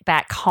to get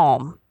back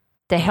home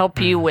to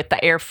help you with the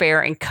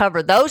airfare and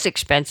cover those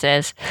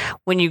expenses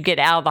when you get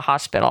out of the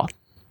hospital.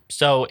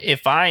 So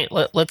if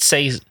let's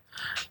say,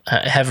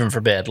 heaven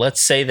forbid,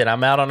 let's say that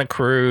I'm out on a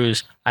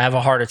cruise, I have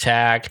a heart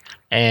attack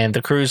and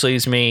the cruise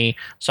leaves me.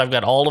 So I've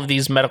got all of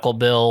these medical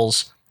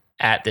bills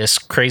at this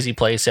crazy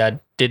place I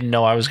didn't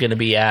know I was going to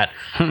be at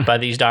by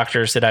these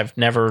doctors that I've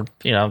never,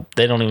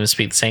 they don't even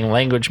speak the same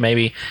language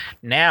maybe.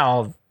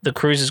 Now the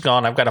cruise is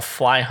gone. I've got to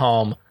fly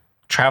home.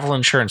 Travel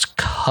insurance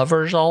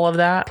covers all of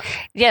that?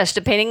 Yes,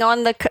 depending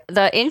on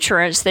the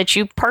insurance that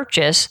you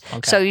purchase.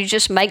 Okay. So you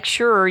just make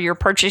sure you're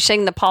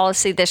purchasing the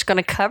policy that's going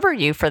to cover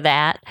you for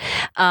that.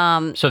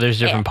 So there's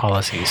different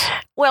policies.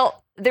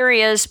 Well, there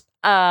is.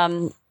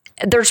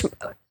 There's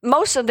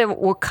most of them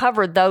will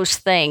cover those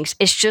things.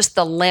 It's just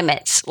the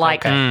limits.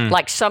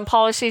 Like some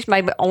policies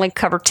may only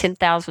cover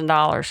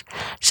 $10,000.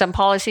 Some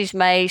policies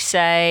may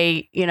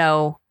say,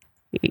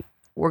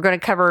 we're going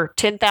to cover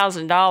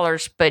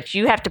 $10,000, but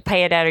you have to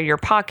pay it out of your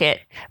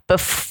pocket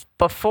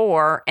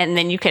before, and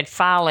then you can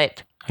file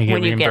it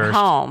when you get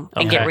home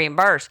and get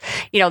reimbursed.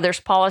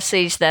 There's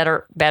policies that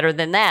are better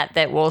than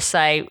that will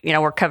say,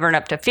 we're covering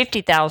up to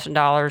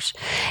 $50,000,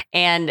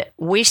 and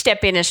we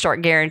step in and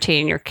start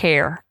guaranteeing your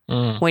care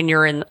when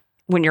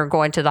you're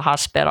going to the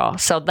hospital.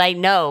 So they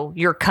know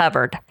you're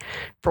covered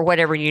for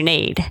whatever you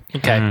need.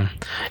 Okay.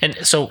 And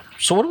so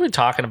what are we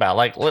talking about?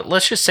 Like,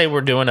 let's just say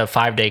we're doing a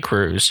 5-day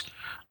cruise.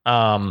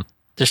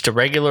 Just a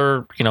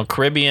regular,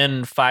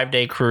 Caribbean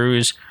 5-day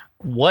cruise.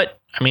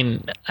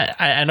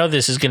 I know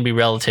this is going to be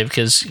relative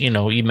because,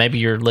 maybe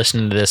you're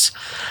listening to this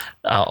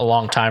a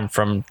long time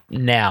from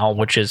now,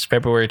 which is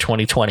February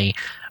 2020.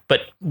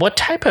 But what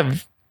type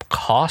of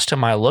cost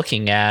am I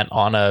looking at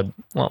on I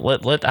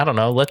don't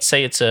know, let's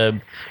say it's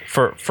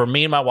for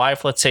me and my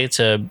wife, let's say it's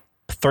a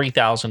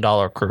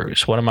 $3,000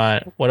 cruise. What am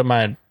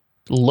I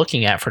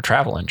looking at for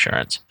travel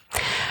insurance?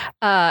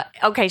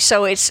 Okay,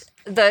 so it's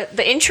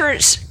the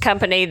insurance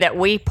company that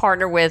we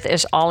partner with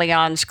is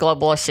Allianz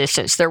Global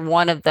Assistance. They're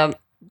one of the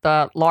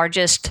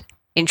largest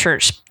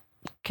insurance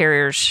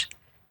carriers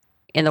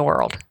in the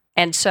world.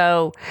 And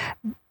so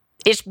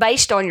it's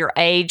based on your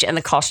age and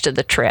the cost of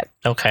the trip.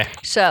 Okay.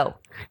 So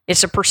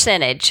it's a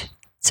percentage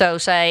So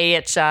say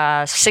it's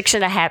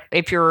 6.5,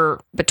 if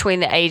you're between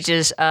the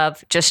ages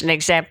of, just an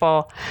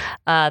example,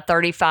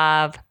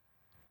 35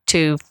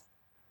 to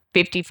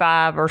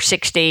 55 or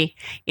 60,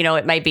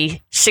 it may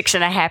be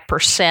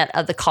 6.5%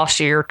 of the cost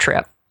of your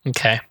trip.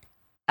 Okay.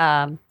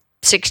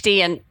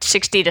 60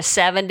 to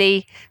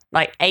 70,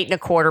 like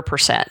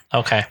 8.25%.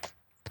 Okay.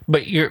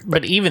 But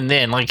even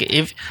then, like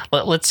if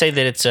let's say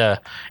that it's a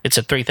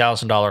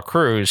 $3,000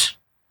 cruise,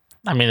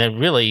 I mean,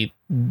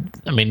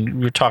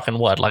 you're talking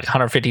what, like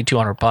 $150,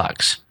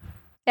 $200?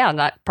 Yeah,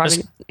 not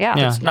probably.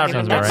 It's not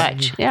even that right.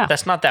 much. Yeah,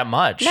 That's not that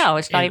much. No,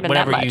 it's not even that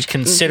whenever much.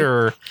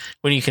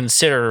 when you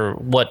consider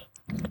what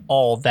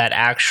all that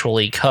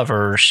actually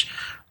covers,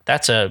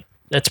 that's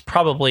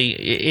probably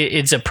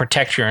it's a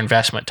protect your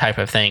investment type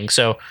of thing.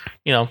 So,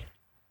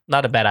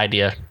 not a bad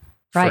idea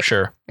for Right.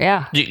 sure.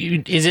 yeah.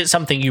 Is it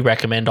something you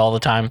recommend all the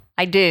time?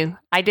 I do,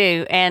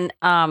 and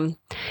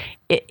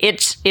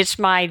it's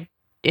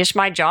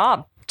my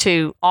job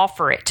to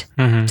offer it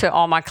to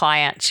all my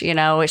clients.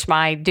 It's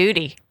my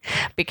duty,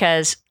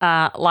 because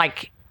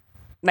like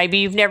maybe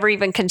you've never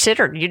even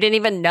considered, you didn't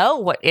even know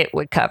what it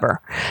would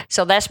cover.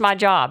 So that's my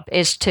job,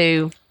 is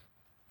to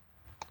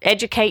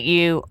educate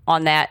you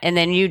on that, and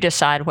then you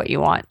decide what you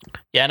want.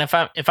 Yeah,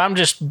 and if I'm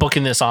just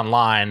booking this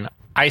online,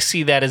 I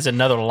see that as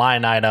another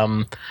line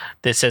item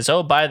that says,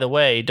 "Oh, by the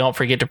way, don't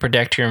forget to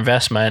protect your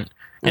investment.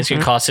 It's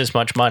going to cost this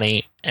much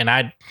money."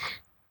 And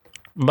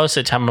most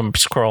of the time I'm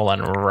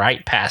scrolling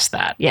right past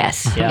that.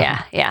 Yes.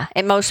 Yeah. Yeah.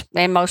 And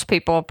most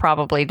people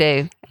probably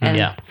do. And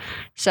Yeah.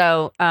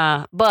 So,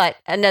 but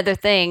another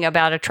thing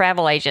about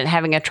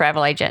having a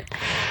travel agent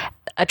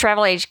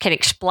can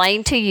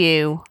explain to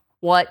you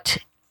what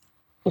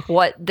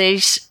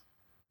this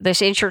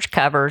insurance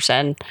covers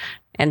and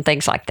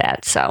things like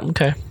that. So,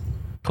 Okay.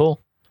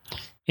 Cool.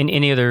 And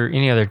any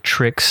other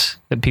tricks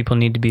that people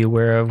need to be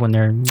aware of when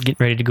they're getting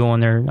ready to go on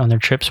their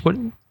trips? What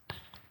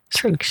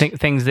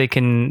things they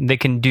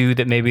can do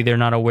that maybe they're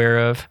not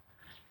aware of?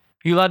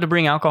 Are you allowed to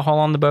bring alcohol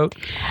on the boat?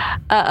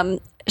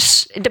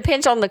 it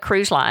depends on the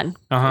cruise line.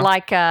 Uh-huh.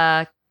 Like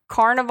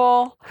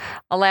Carnival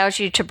allows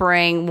you to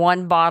bring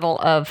 1 bottle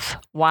of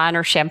wine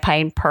or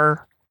champagne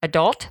per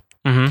adult.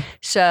 Mm-hmm.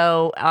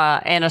 So,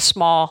 and a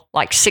small,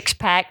 like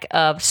 6-pack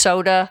of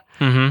soda,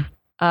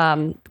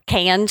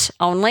 cans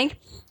only.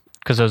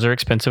 Because those are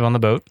expensive on the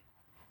boat.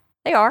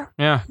 They are.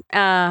 Yeah.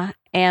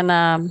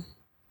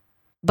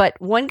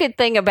 But one good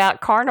thing about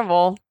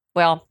Carnival,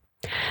 well,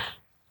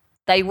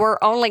 they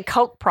were only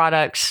Coke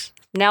products.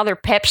 Now they're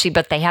Pepsi,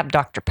 but they have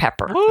Dr.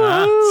 Pepper.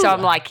 So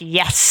I'm like,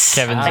 yes,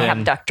 Kevin's they in.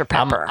 have Dr.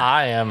 Pepper.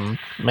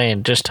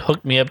 Just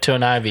hook me up to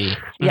an IV.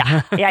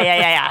 Yeah.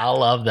 I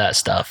love that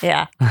stuff.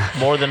 Yeah.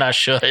 More than I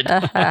should.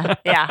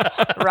 Yeah.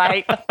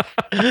 Right.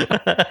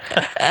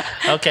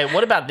 Okay,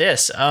 what about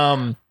this?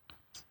 Are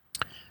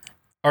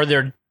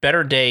there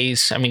better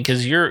days? I mean,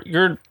 because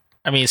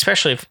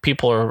especially if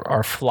people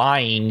are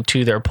flying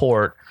to their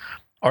port,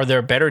 are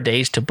there better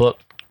days to book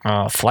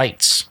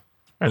flights?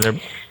 Are there?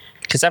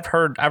 Because I've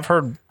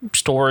heard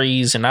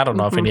stories, and I don't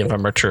know if any of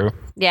them are true.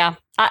 Yeah.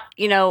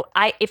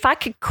 If I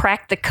could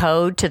crack the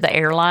code to the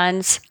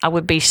airlines, I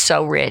would be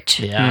so rich.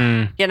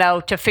 Yeah.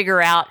 To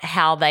figure out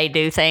how they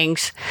do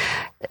things.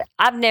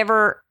 I've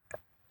never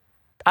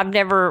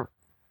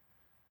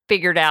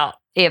figured out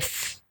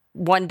if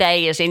one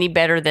day is any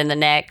better than the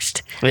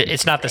next.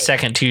 It's not the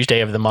second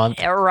Tuesday of the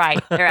month.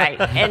 Right.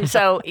 And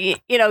so,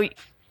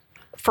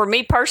 for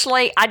me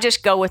personally, I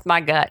just go with my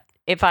gut.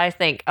 If I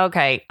think,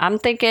 okay,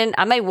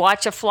 I may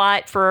watch a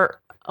flight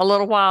for a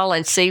little while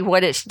and see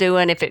what it's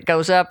doing, if it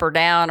goes up or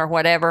down or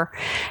whatever.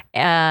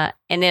 And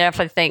then if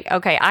I think,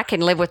 okay, I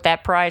can live with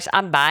that price,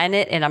 I'm buying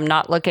it and I'm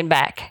not looking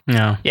back.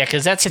 No. Yeah,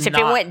 because If it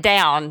went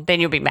down, then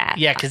you'll be mad.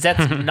 Yeah, because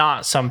that's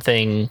not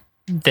something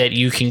that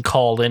you can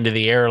call into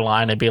the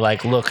airline and be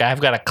like, look, I've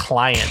got a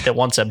client that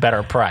wants a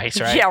better price,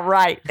 right? Yeah,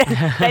 right.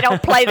 They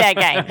don't play that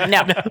game.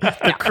 No.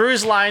 The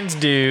cruise lines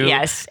do.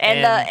 Yes,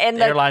 and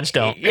the airlines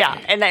don't. Yeah,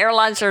 and the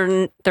airlines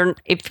they're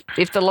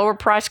if the lower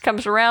price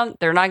comes around,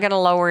 they're not going to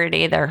lower it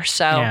either.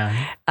 So,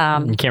 yeah.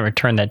 You can't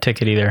return that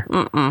ticket either.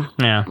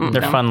 Yeah,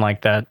 they're fun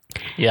like that.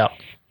 Yep.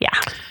 Yeah.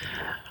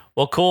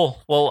 Well, cool.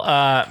 Well,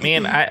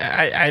 man,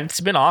 I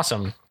it's been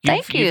awesome.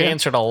 Thank you. You've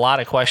answered a lot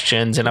of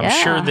questions, and I'm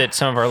sure that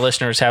some of our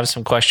listeners have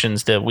some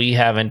questions that we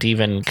haven't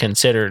even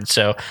considered.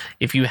 So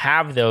if you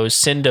have those,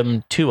 send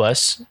them to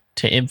us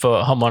to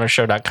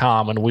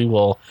info@homeownershow.com, and we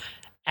will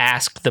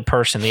ask the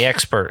person, the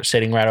expert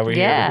sitting right over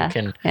here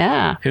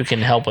who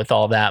can help with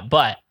all that.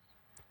 But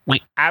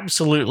we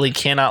absolutely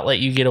cannot let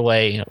you get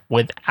away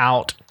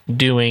without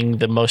doing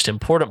the most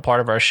important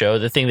part of our show,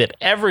 the thing that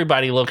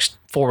everybody looks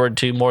forward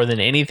to more than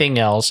anything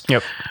else.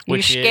 Yep.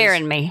 Which You're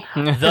scaring me.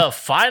 the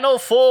Final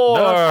Four.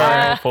 The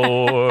Final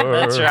Four.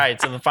 That's right.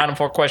 So the Final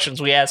Four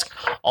questions we ask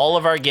all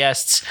of our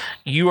guests.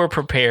 You are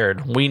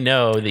prepared. We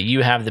know that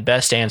you have the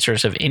best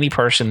answers of any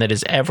person that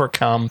has ever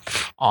come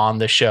on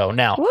the show.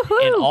 Now,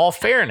 in all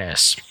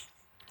fairness,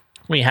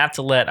 we have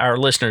to let our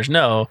listeners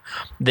know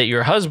that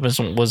your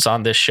husband was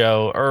on this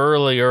show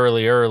early.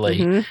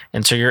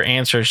 And so your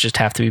answers just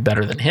have to be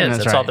better than his.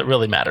 That's all right. that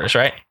really matters,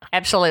 right?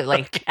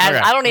 Absolutely. Okay.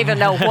 I don't even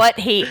know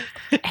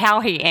how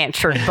he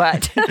answered,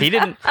 but He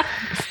didn't.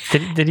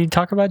 Did he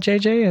talk about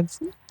JJ?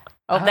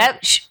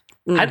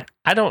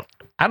 I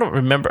don't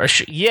remember.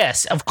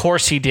 Yes, of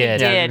course he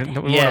did. Yeah. We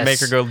want to Yes. make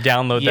her go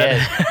download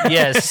that.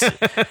 Yes.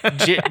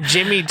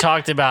 Jimmy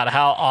talked about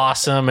how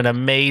awesome and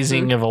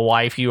amazing of a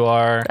wife you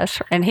are.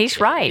 and he's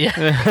right.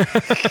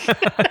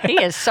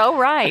 He is so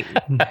right.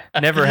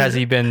 Never has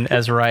he been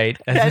as right.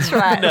 That's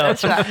right. No.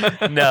 That's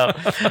right. No.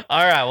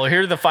 All right. Well,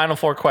 here are the final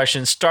 4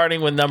 questions,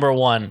 starting with number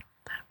 1.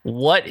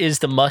 What is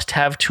the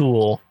must-have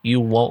tool you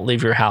won't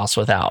leave your house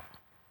without?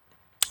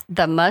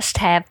 The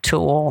must-have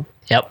tool.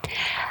 Yep.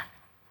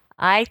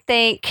 I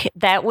think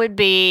that would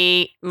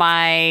be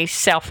my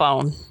cell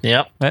phone.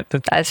 Yep.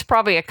 That's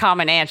probably a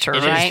common answer, It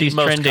is right? the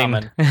most trending.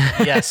 common.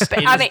 Yes.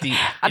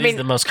 It is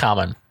the most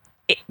common.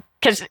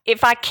 Because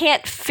if I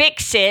can't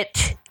fix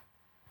it,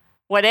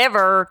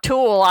 whatever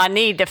tool I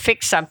need to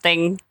fix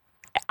something,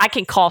 I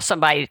can call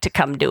somebody to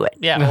come do it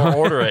Yeah. Or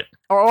order it.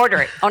 or order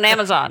it on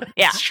Amazon.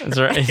 Yeah, That's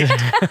right.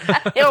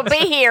 it'll be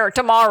here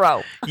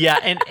tomorrow. Yeah.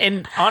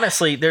 And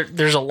honestly,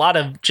 there's a lot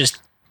of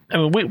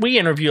we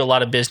interview a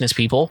lot of business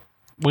people.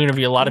 We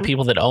interview a lot of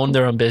people that own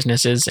their own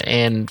businesses,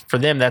 and for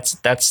them, that's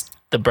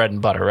the bread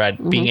and butter,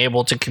 right? Being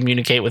able to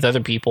communicate with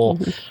other people,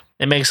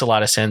 it makes a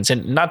lot of sense.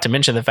 And not to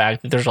mention the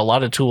fact that there's a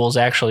lot of tools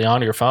actually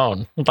on your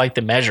phone, like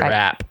the Measure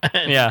app,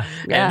 Yeah.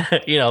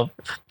 and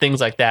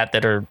things like that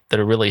are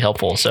really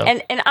helpful. So,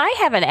 And I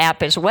have an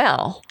app as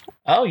well,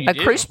 oh, you a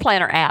do? cruise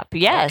planner app.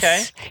 Yes,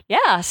 Okay.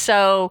 yeah.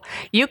 So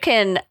you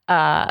can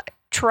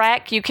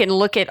track. You can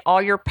look at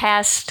all your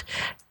past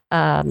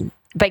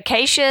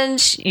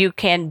vacations. You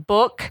can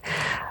book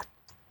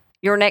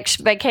your next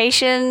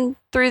vacation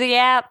through the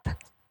app.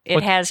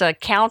 It has a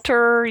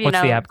counter.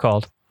 What's the app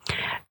called?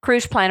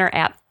 Cruise Planner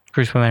app.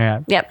 Cruise Planner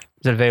app. Yep.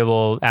 Is it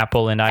available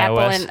Apple and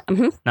iOS? Apple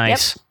and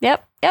Nice.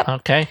 Yep.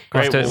 Okay,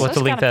 We'll great. have to, Well, we'll have to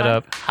link kinda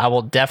that fun. up. I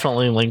will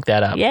definitely link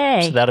that up.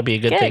 Yay. So that'll be a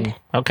good Good. thing.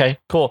 Okay,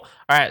 cool.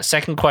 All right,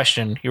 second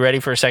question. You ready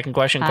for a second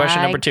question?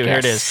 Question number 2. Here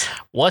it is.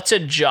 What's a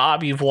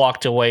job you've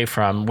walked away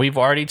from? We've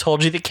already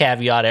told you the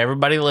caveat.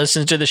 Everybody that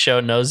listens to the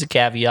show knows the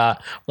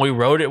caveat. We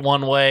wrote it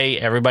one way.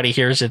 Everybody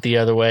hears it the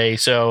other way.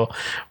 So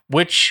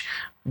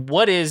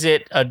what is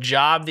it, a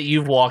job that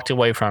you've walked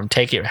away from?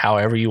 Take it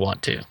however you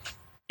want to.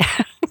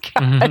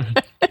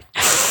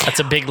 That's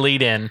a big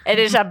lead in. It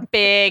is a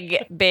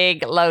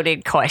big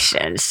loaded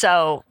question.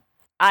 So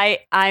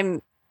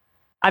I'm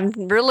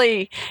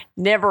really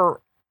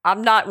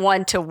I'm not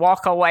one to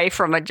walk away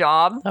from a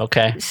job.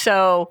 Okay.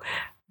 So,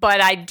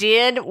 but I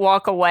did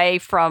walk away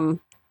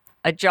from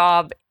a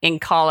job in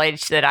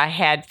college that I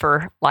had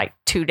for like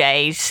 2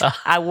 days.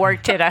 I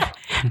worked at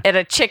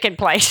a chicken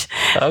place,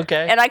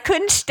 Okay. and I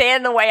couldn't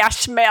stand the way I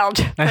smelled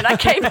when I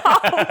came home.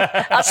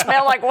 I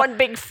smelled like one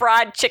big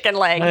fried chicken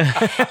leg.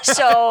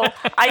 So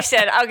I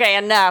said, "Okay,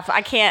 enough.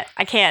 I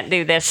can't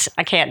do this.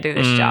 I can't do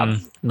this job."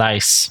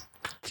 Nice.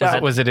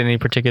 So Was it any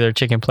particular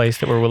chicken place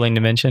that we're willing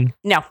to mention?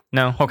 no,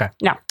 No? Okay.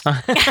 no.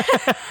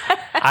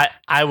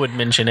 I would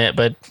mention it,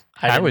 but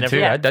I would never,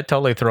 too. I'd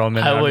totally throw them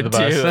in I under would the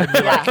bus. too. I'd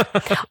be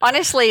like, Yeah.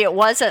 Honestly, it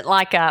wasn't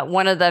like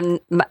one of them.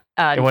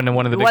 It wasn't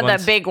one of the big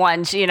ones? big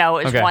ones. You know,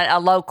 it was Okay. a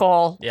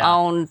local Yeah.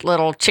 owned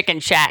little chicken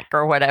shack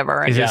or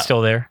whatever. Is Yeah. it still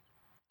there?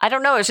 I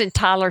don't know. It was in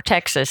Tyler,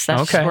 Texas.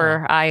 That's Okay.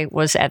 where I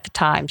was at the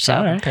time. So,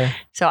 All right. okay.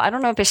 so I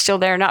don't know if it's still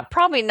there or not.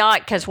 Probably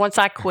not, because once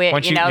I quit,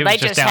 Once you you- know, it was they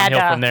just just had to.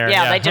 downhill from there,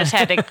 Yeah, yeah. they just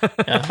had to.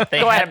 Yeah, they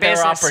Go out had of their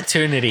business.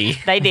 opportunity.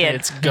 They did.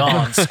 It's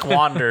gone,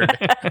 squandered.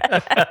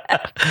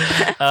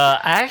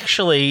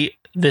 Actually,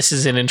 this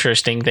is an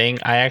interesting thing.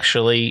 I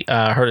actually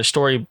heard a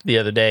story the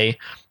other day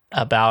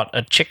about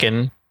a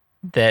chicken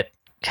that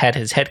had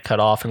his head cut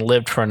off and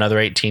lived for another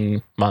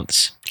 18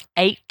 months.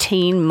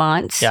 18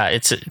 months. Yeah,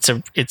 it's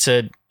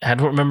a. I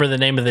don't remember the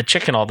name of the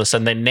chicken. All of a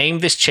sudden, they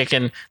named this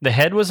chicken. The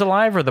head was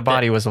alive or the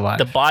body was alive?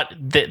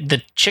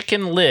 The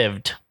chicken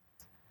lived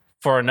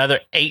for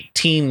another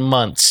 18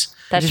 months. You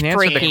That's didn't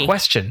answer the freaky.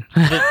 question.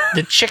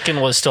 The chicken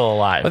was still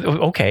alive.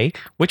 Okay.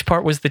 Which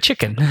part was the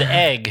chicken? The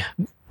egg,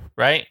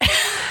 right?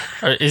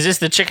 Or is this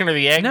the chicken or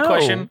the egg No.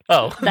 question?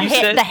 Oh, The You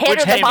head- said the head which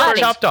or the head got body?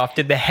 chopped off?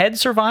 Did the head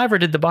survive or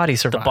did the body the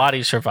survive?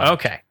 body survived.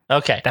 Okay.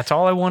 Okay. That's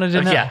all I wanted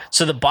to know. Yeah.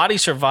 So the body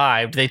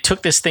survived. They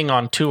took this thing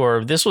on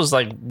tour. This was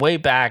like way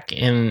back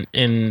in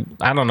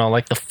I don't know,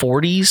 like the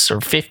 40s or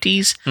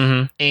 50s,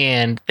 Mm-hmm.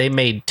 and they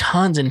made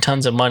tons and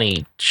tons of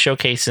money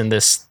showcasing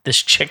this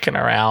chicken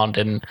around.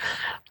 And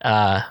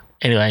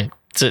anyway,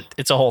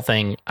 it's a whole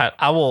thing.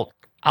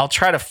 I'll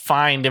try to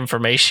find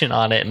information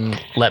on it and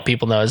let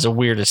people know. It's the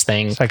weirdest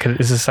thing.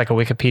 Is this like a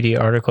Wikipedia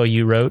article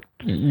you wrote?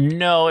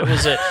 No, it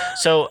was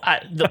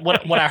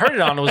when I heard it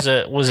on was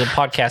a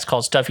podcast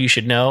called Stuff You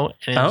Should Know.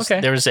 And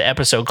Okay. There was an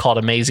episode called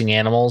Amazing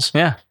Animals.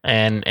 Yeah.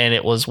 And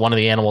it was one of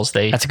the animals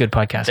they. That's a good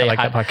podcast. I like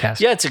that podcast.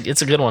 Yeah,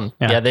 it's a good one.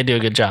 Yeah. Yeah, they do a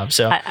good job.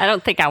 So I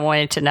don't think I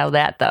wanted to know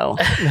that, though.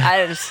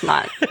 I just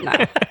not. No.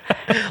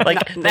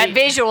 Like That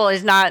visual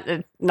is not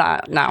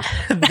no.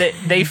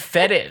 they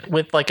fed it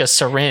with like a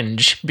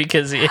syringe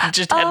because it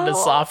just had an Oh.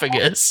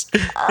 esophagus.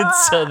 And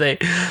so they,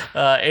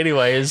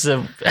 anyways.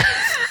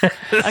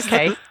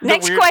 Okay.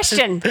 Next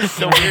question.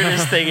 The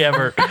weirdest thing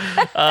ever.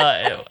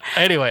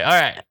 Anyway, all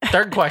right.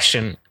 Third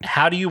question: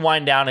 how do you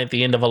wind down at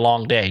the end of a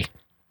long day?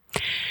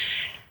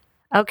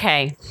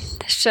 Okay.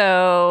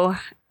 So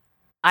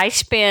I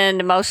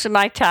spend most of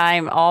my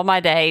time, all my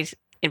days,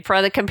 in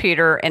front of the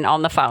computer and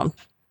on the phone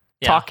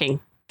Yeah. talking.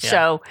 Yeah.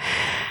 So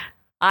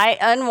I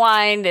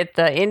unwind at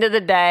the end of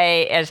the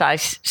day as I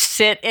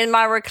sit in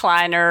my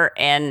recliner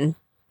and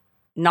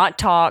not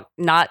talk,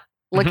 not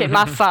look at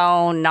my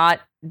phone, not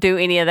do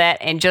any of that,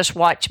 and just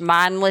watch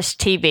mindless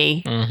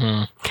TV.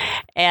 Mm-hmm.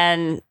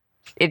 And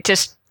it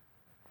just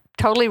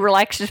totally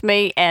relaxes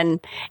me. And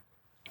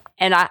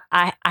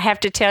I have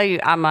to tell you,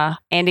 I'm a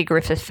Andy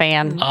Griffith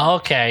fan.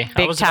 Okay, I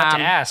Big was about to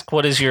time. ask,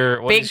 what is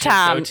your Big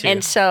time. go-to?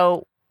 And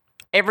so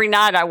every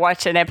night I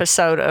watch an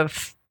episode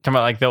of Talking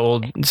about like the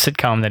old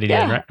sitcom that he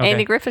did, right? Okay.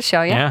 Andy Griffith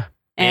Show. Yeah. Yeah.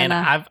 And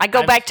And I go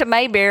I've- back to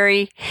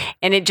Mayberry,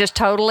 and it just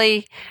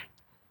totally,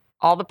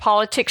 all the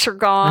politics are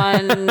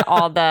gone,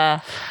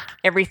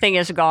 everything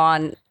is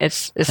gone.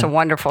 It's a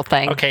wonderful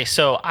thing. Okay,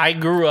 so I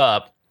grew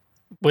up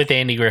with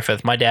Andy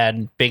Griffith. My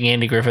dad, big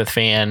Andy Griffith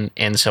fan,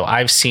 and so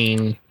I've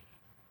seen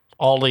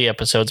all the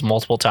episodes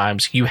multiple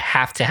times. You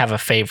have to have a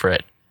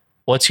favorite.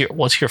 What's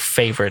your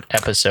favorite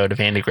episode of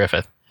Andy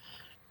Griffith?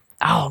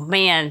 Oh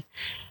man,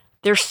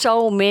 there's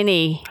so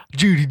many.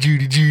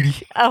 Judy.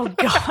 Oh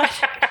God.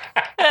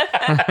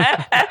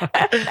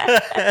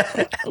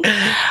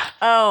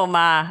 Oh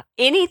my.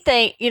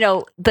 Anything,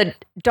 the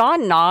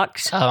Don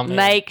Knotts Oh, man.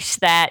 makes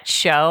that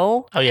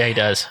show, Oh yeah, he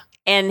does.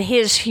 and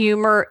his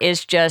humor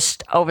is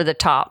just over the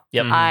top.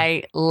 Yep.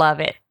 I love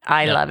it.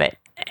 I Yep. love it.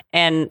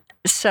 And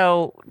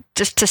so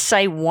just to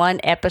say one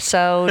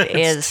episode It's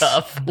is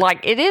tough.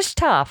 like, it is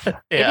tough.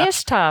 Yeah. It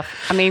is tough.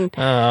 I mean,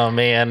 Oh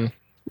man,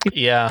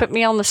 yeah. put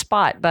me on the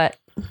spot, but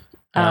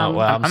Oh,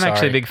 well, I'm I'm actually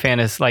sorry. a big fan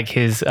of like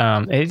his.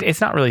 It's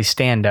not really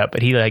stand up,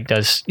 but he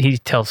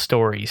tells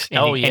stories.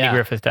 Andy yeah.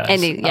 Griffith does.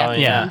 Andy, yeah. Oh,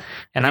 yeah.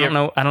 And Have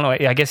I don't know.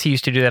 I guess he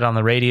used to do that on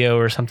the radio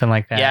or something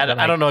like that. Yeah, but,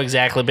 I don't know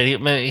exactly, but he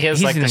has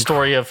He's like an the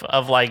story of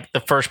like the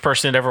first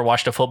person that ever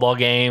watched a football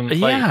game.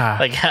 Yeah.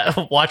 like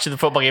watching the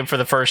football game for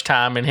the first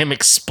time and him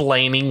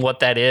explaining what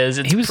that is.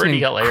 It's He was pretty an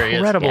hilarious.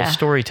 incredible Yeah.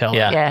 storyteller.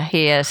 Yeah. Yeah,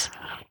 he is.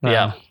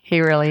 Yeah. He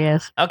really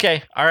is.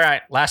 Okay. All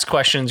right. Last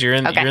questions. You're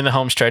in Okay. the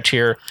home stretch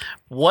here.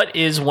 What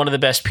is one of the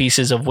best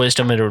pieces of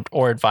wisdom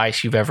or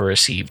advice you've ever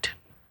received?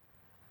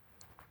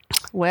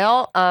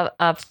 Well,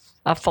 a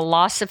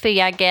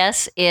philosophy, I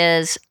guess,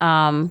 is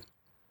I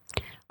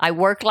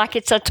work like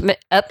it's up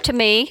to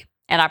me,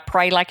 and I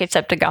pray like it's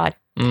up to God.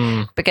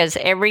 Mm, Because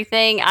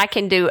everything I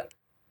can do,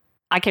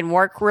 I can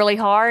work really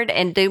hard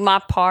and do my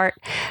part.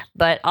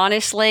 But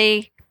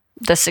honestly,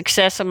 the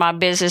success of my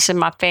business and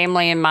my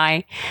family and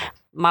my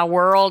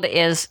world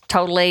is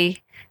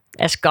totally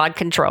as God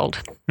controlled.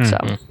 So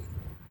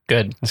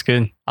good. That's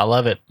good. I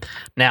love it.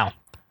 Now,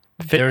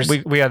 there's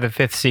We have the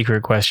fifth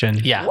secret question.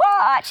 yeah.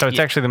 what? So it's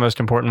actually the most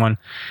important one.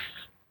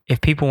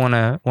 If people want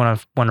to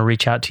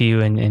reach out to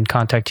you and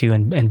contact you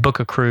and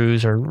book a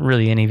cruise or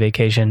really any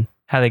vacation,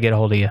 how do they get a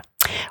hold of you?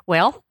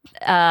 Well,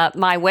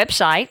 my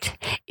website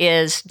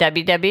is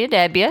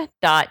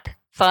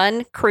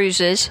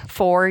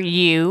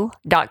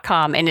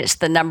www.funcruisesforyou.com, and it's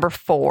the number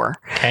 4.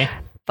 Okay.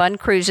 Fun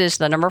Cruises,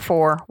 the number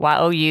 4,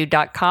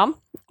 YOU.com,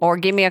 or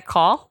give me a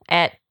call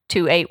at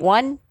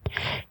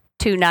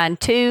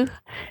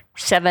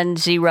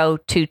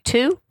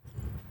 281-292-7022,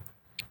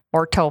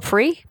 or toll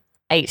free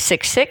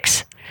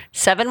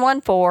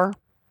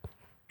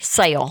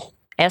 866-714-SAIL,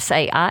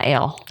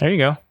 SAIL. There you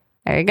go.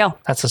 There you go.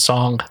 That's a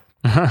song.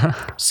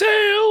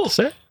 Sail.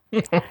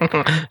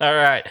 All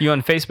right. You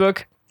on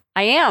Facebook?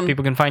 I am.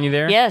 People can find you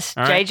there? Yes,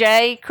 All right.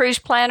 JJ Cruise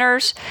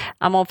Planners.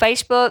 I'm on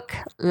Facebook.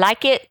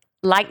 Like it,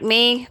 like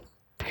me.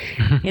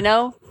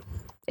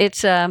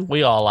 It's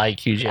We all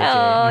like you,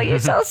 JJ. oh, you're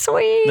so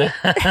sweet.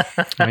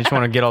 I just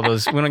want to get all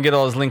those. We want to get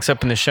all those links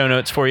up in the show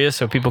notes for you,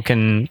 so people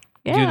can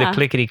do the Yeah.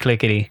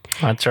 clickety.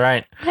 That's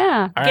right.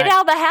 Yeah. All Get right.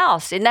 out of the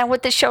house. Isn't that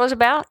what this show is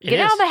about? It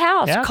Get out is. of the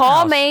house. Get out of the Call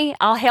house. me.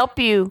 I'll help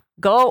you.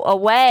 Go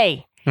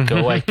away. Go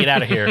away. Get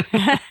out of here.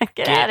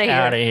 Get out of here.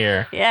 out of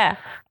here. Yeah.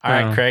 All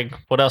right, Oh. Craig.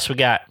 What else we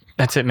got?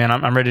 That's it, man.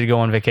 I'm ready to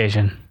go on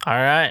vacation. All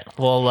right.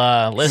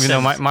 Well, listen.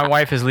 Even though my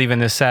wife is leaving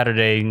this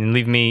Saturday and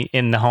leave me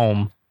in the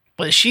home.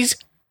 But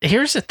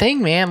here's the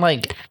thing, man.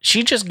 Like,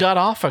 she just got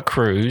off a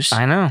cruise.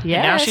 I know. Yes.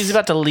 And now she's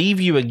about to leave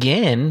you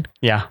again.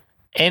 Yeah.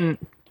 And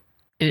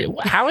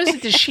how is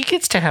it that she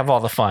gets to have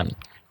all the fun?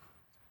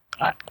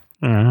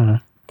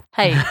 Mhm.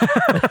 Hey,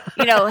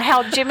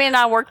 how Jimmy and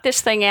I work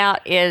this thing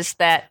out is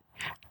that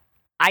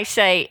I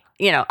say,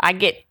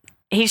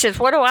 he says,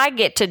 what do I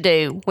get to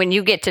do when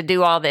you get to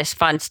do all this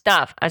fun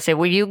stuff? I said,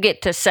 well, you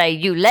get to say,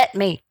 you let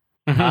me.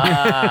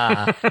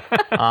 Uh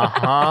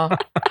huh.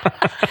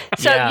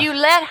 So Yeah. you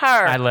let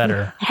her I let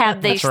her.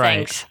 have these That's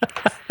right. things.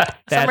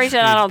 some reason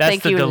I don't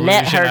think you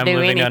let her do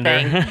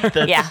anything.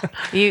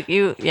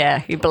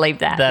 You believe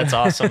that. That's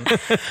awesome.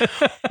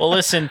 Well,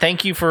 listen,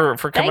 thank you for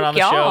coming on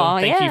the show.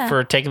 Thank you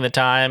for taking the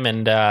time,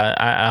 and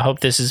I hope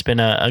this has been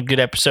a good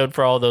episode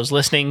for all those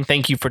listening.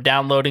 Thank you for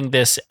downloading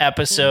this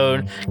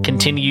episode.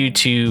 Continue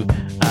to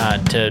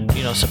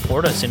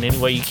support us in any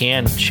way you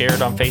can. Share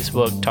it on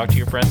Facebook. Talk to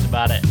your friends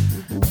about it.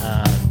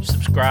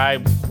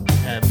 Subscribe.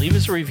 Leave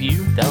us a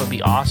review. That would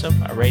be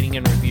awesome. A rating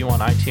and review on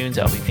iTunes.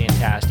 That would be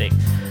fantastic.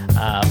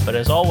 But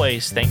as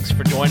always, thanks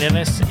for joining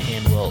us,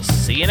 and we'll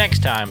see you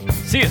next time.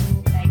 See ya.